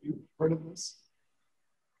before. Have you heard of this?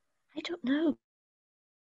 I don't know.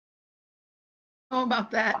 Know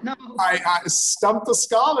about that? No. I stumped the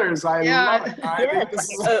scholars. I love it.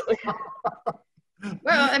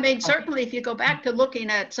 Well, I mean, certainly if you go back to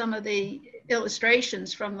looking at some of the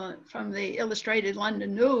illustrations from the Illustrated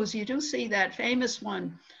London News, you do see that famous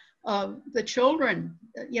one of the children,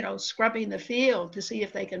 scrubbing the field to see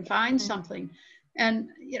if they can find something. And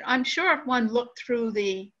I'm sure if one looked through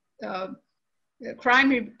the crime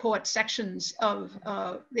report sections of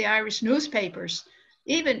the Irish newspapers,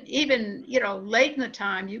 even late in the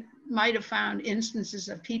time, you might have found instances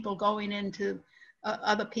of people going into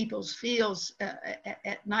other people's fields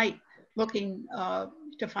at night looking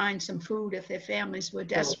to find some food if their families were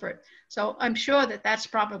desperate. So I'm sure that that's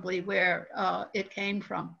probably where it came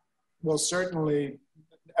from. Well, certainly,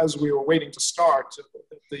 as we were waiting to start,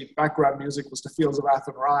 the background music was The Fields of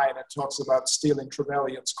Athenry, and it talks about stealing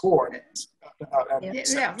Trevelyan's corn.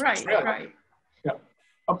 Right. Yeah.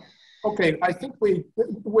 Okay, I think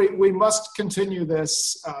we must continue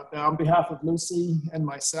this on behalf of Lucy and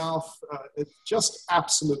myself. It's just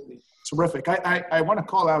absolutely terrific. I want to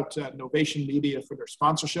call out Novation Media for their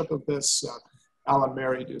sponsorship of this. Alan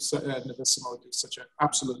Mary and Navissimo do such an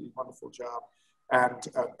absolutely wonderful job. And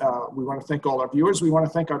we want to thank all our viewers. We want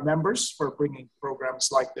to thank our members for bringing programs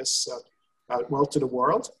like this to the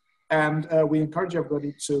world. And we encourage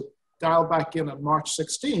everybody to dial back in on March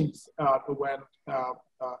 16th when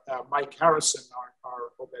Mike Harrison,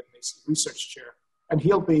 our Obed Mason Research Chair, and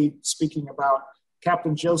he'll be speaking about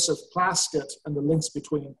Captain Joseph Plaskett and the links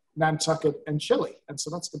between Nantucket and Chile. And so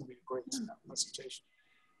that's going to be a great presentation.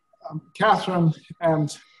 Catherine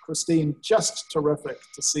and Christine, just terrific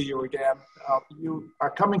to see you again. You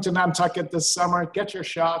are coming to Nantucket this summer. Get your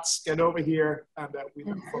shots, get over here, and we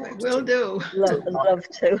look forward to Will do. Love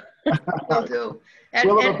to. Will do.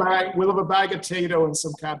 We'll have a bag of Tato and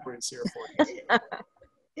some Cadbury's here for you.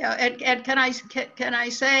 Yeah, and can I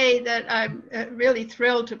say that I'm really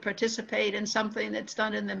thrilled to participate in something that's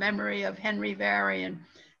done in the memory of Henry Varian,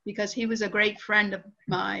 because he was a great friend of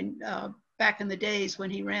mine back in the days when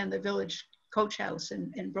he ran the village coach house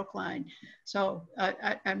in Brookline. So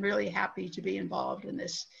I'm really happy to be involved in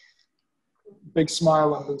this. Big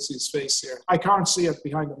smile on Lucy's face here. I can't see it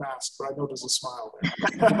behind the mask, but I know there's a smile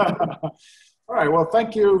there. All right, well,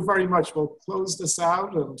 thank you very much. We'll close this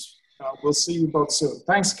out, and we'll see you both soon.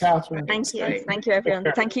 Thanks, Catherine. Thank you. Thank you, everyone.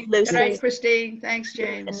 Thank you, Lucy. Good night, Christine. Thanks,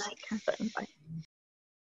 James. Good night, Catherine. Bye.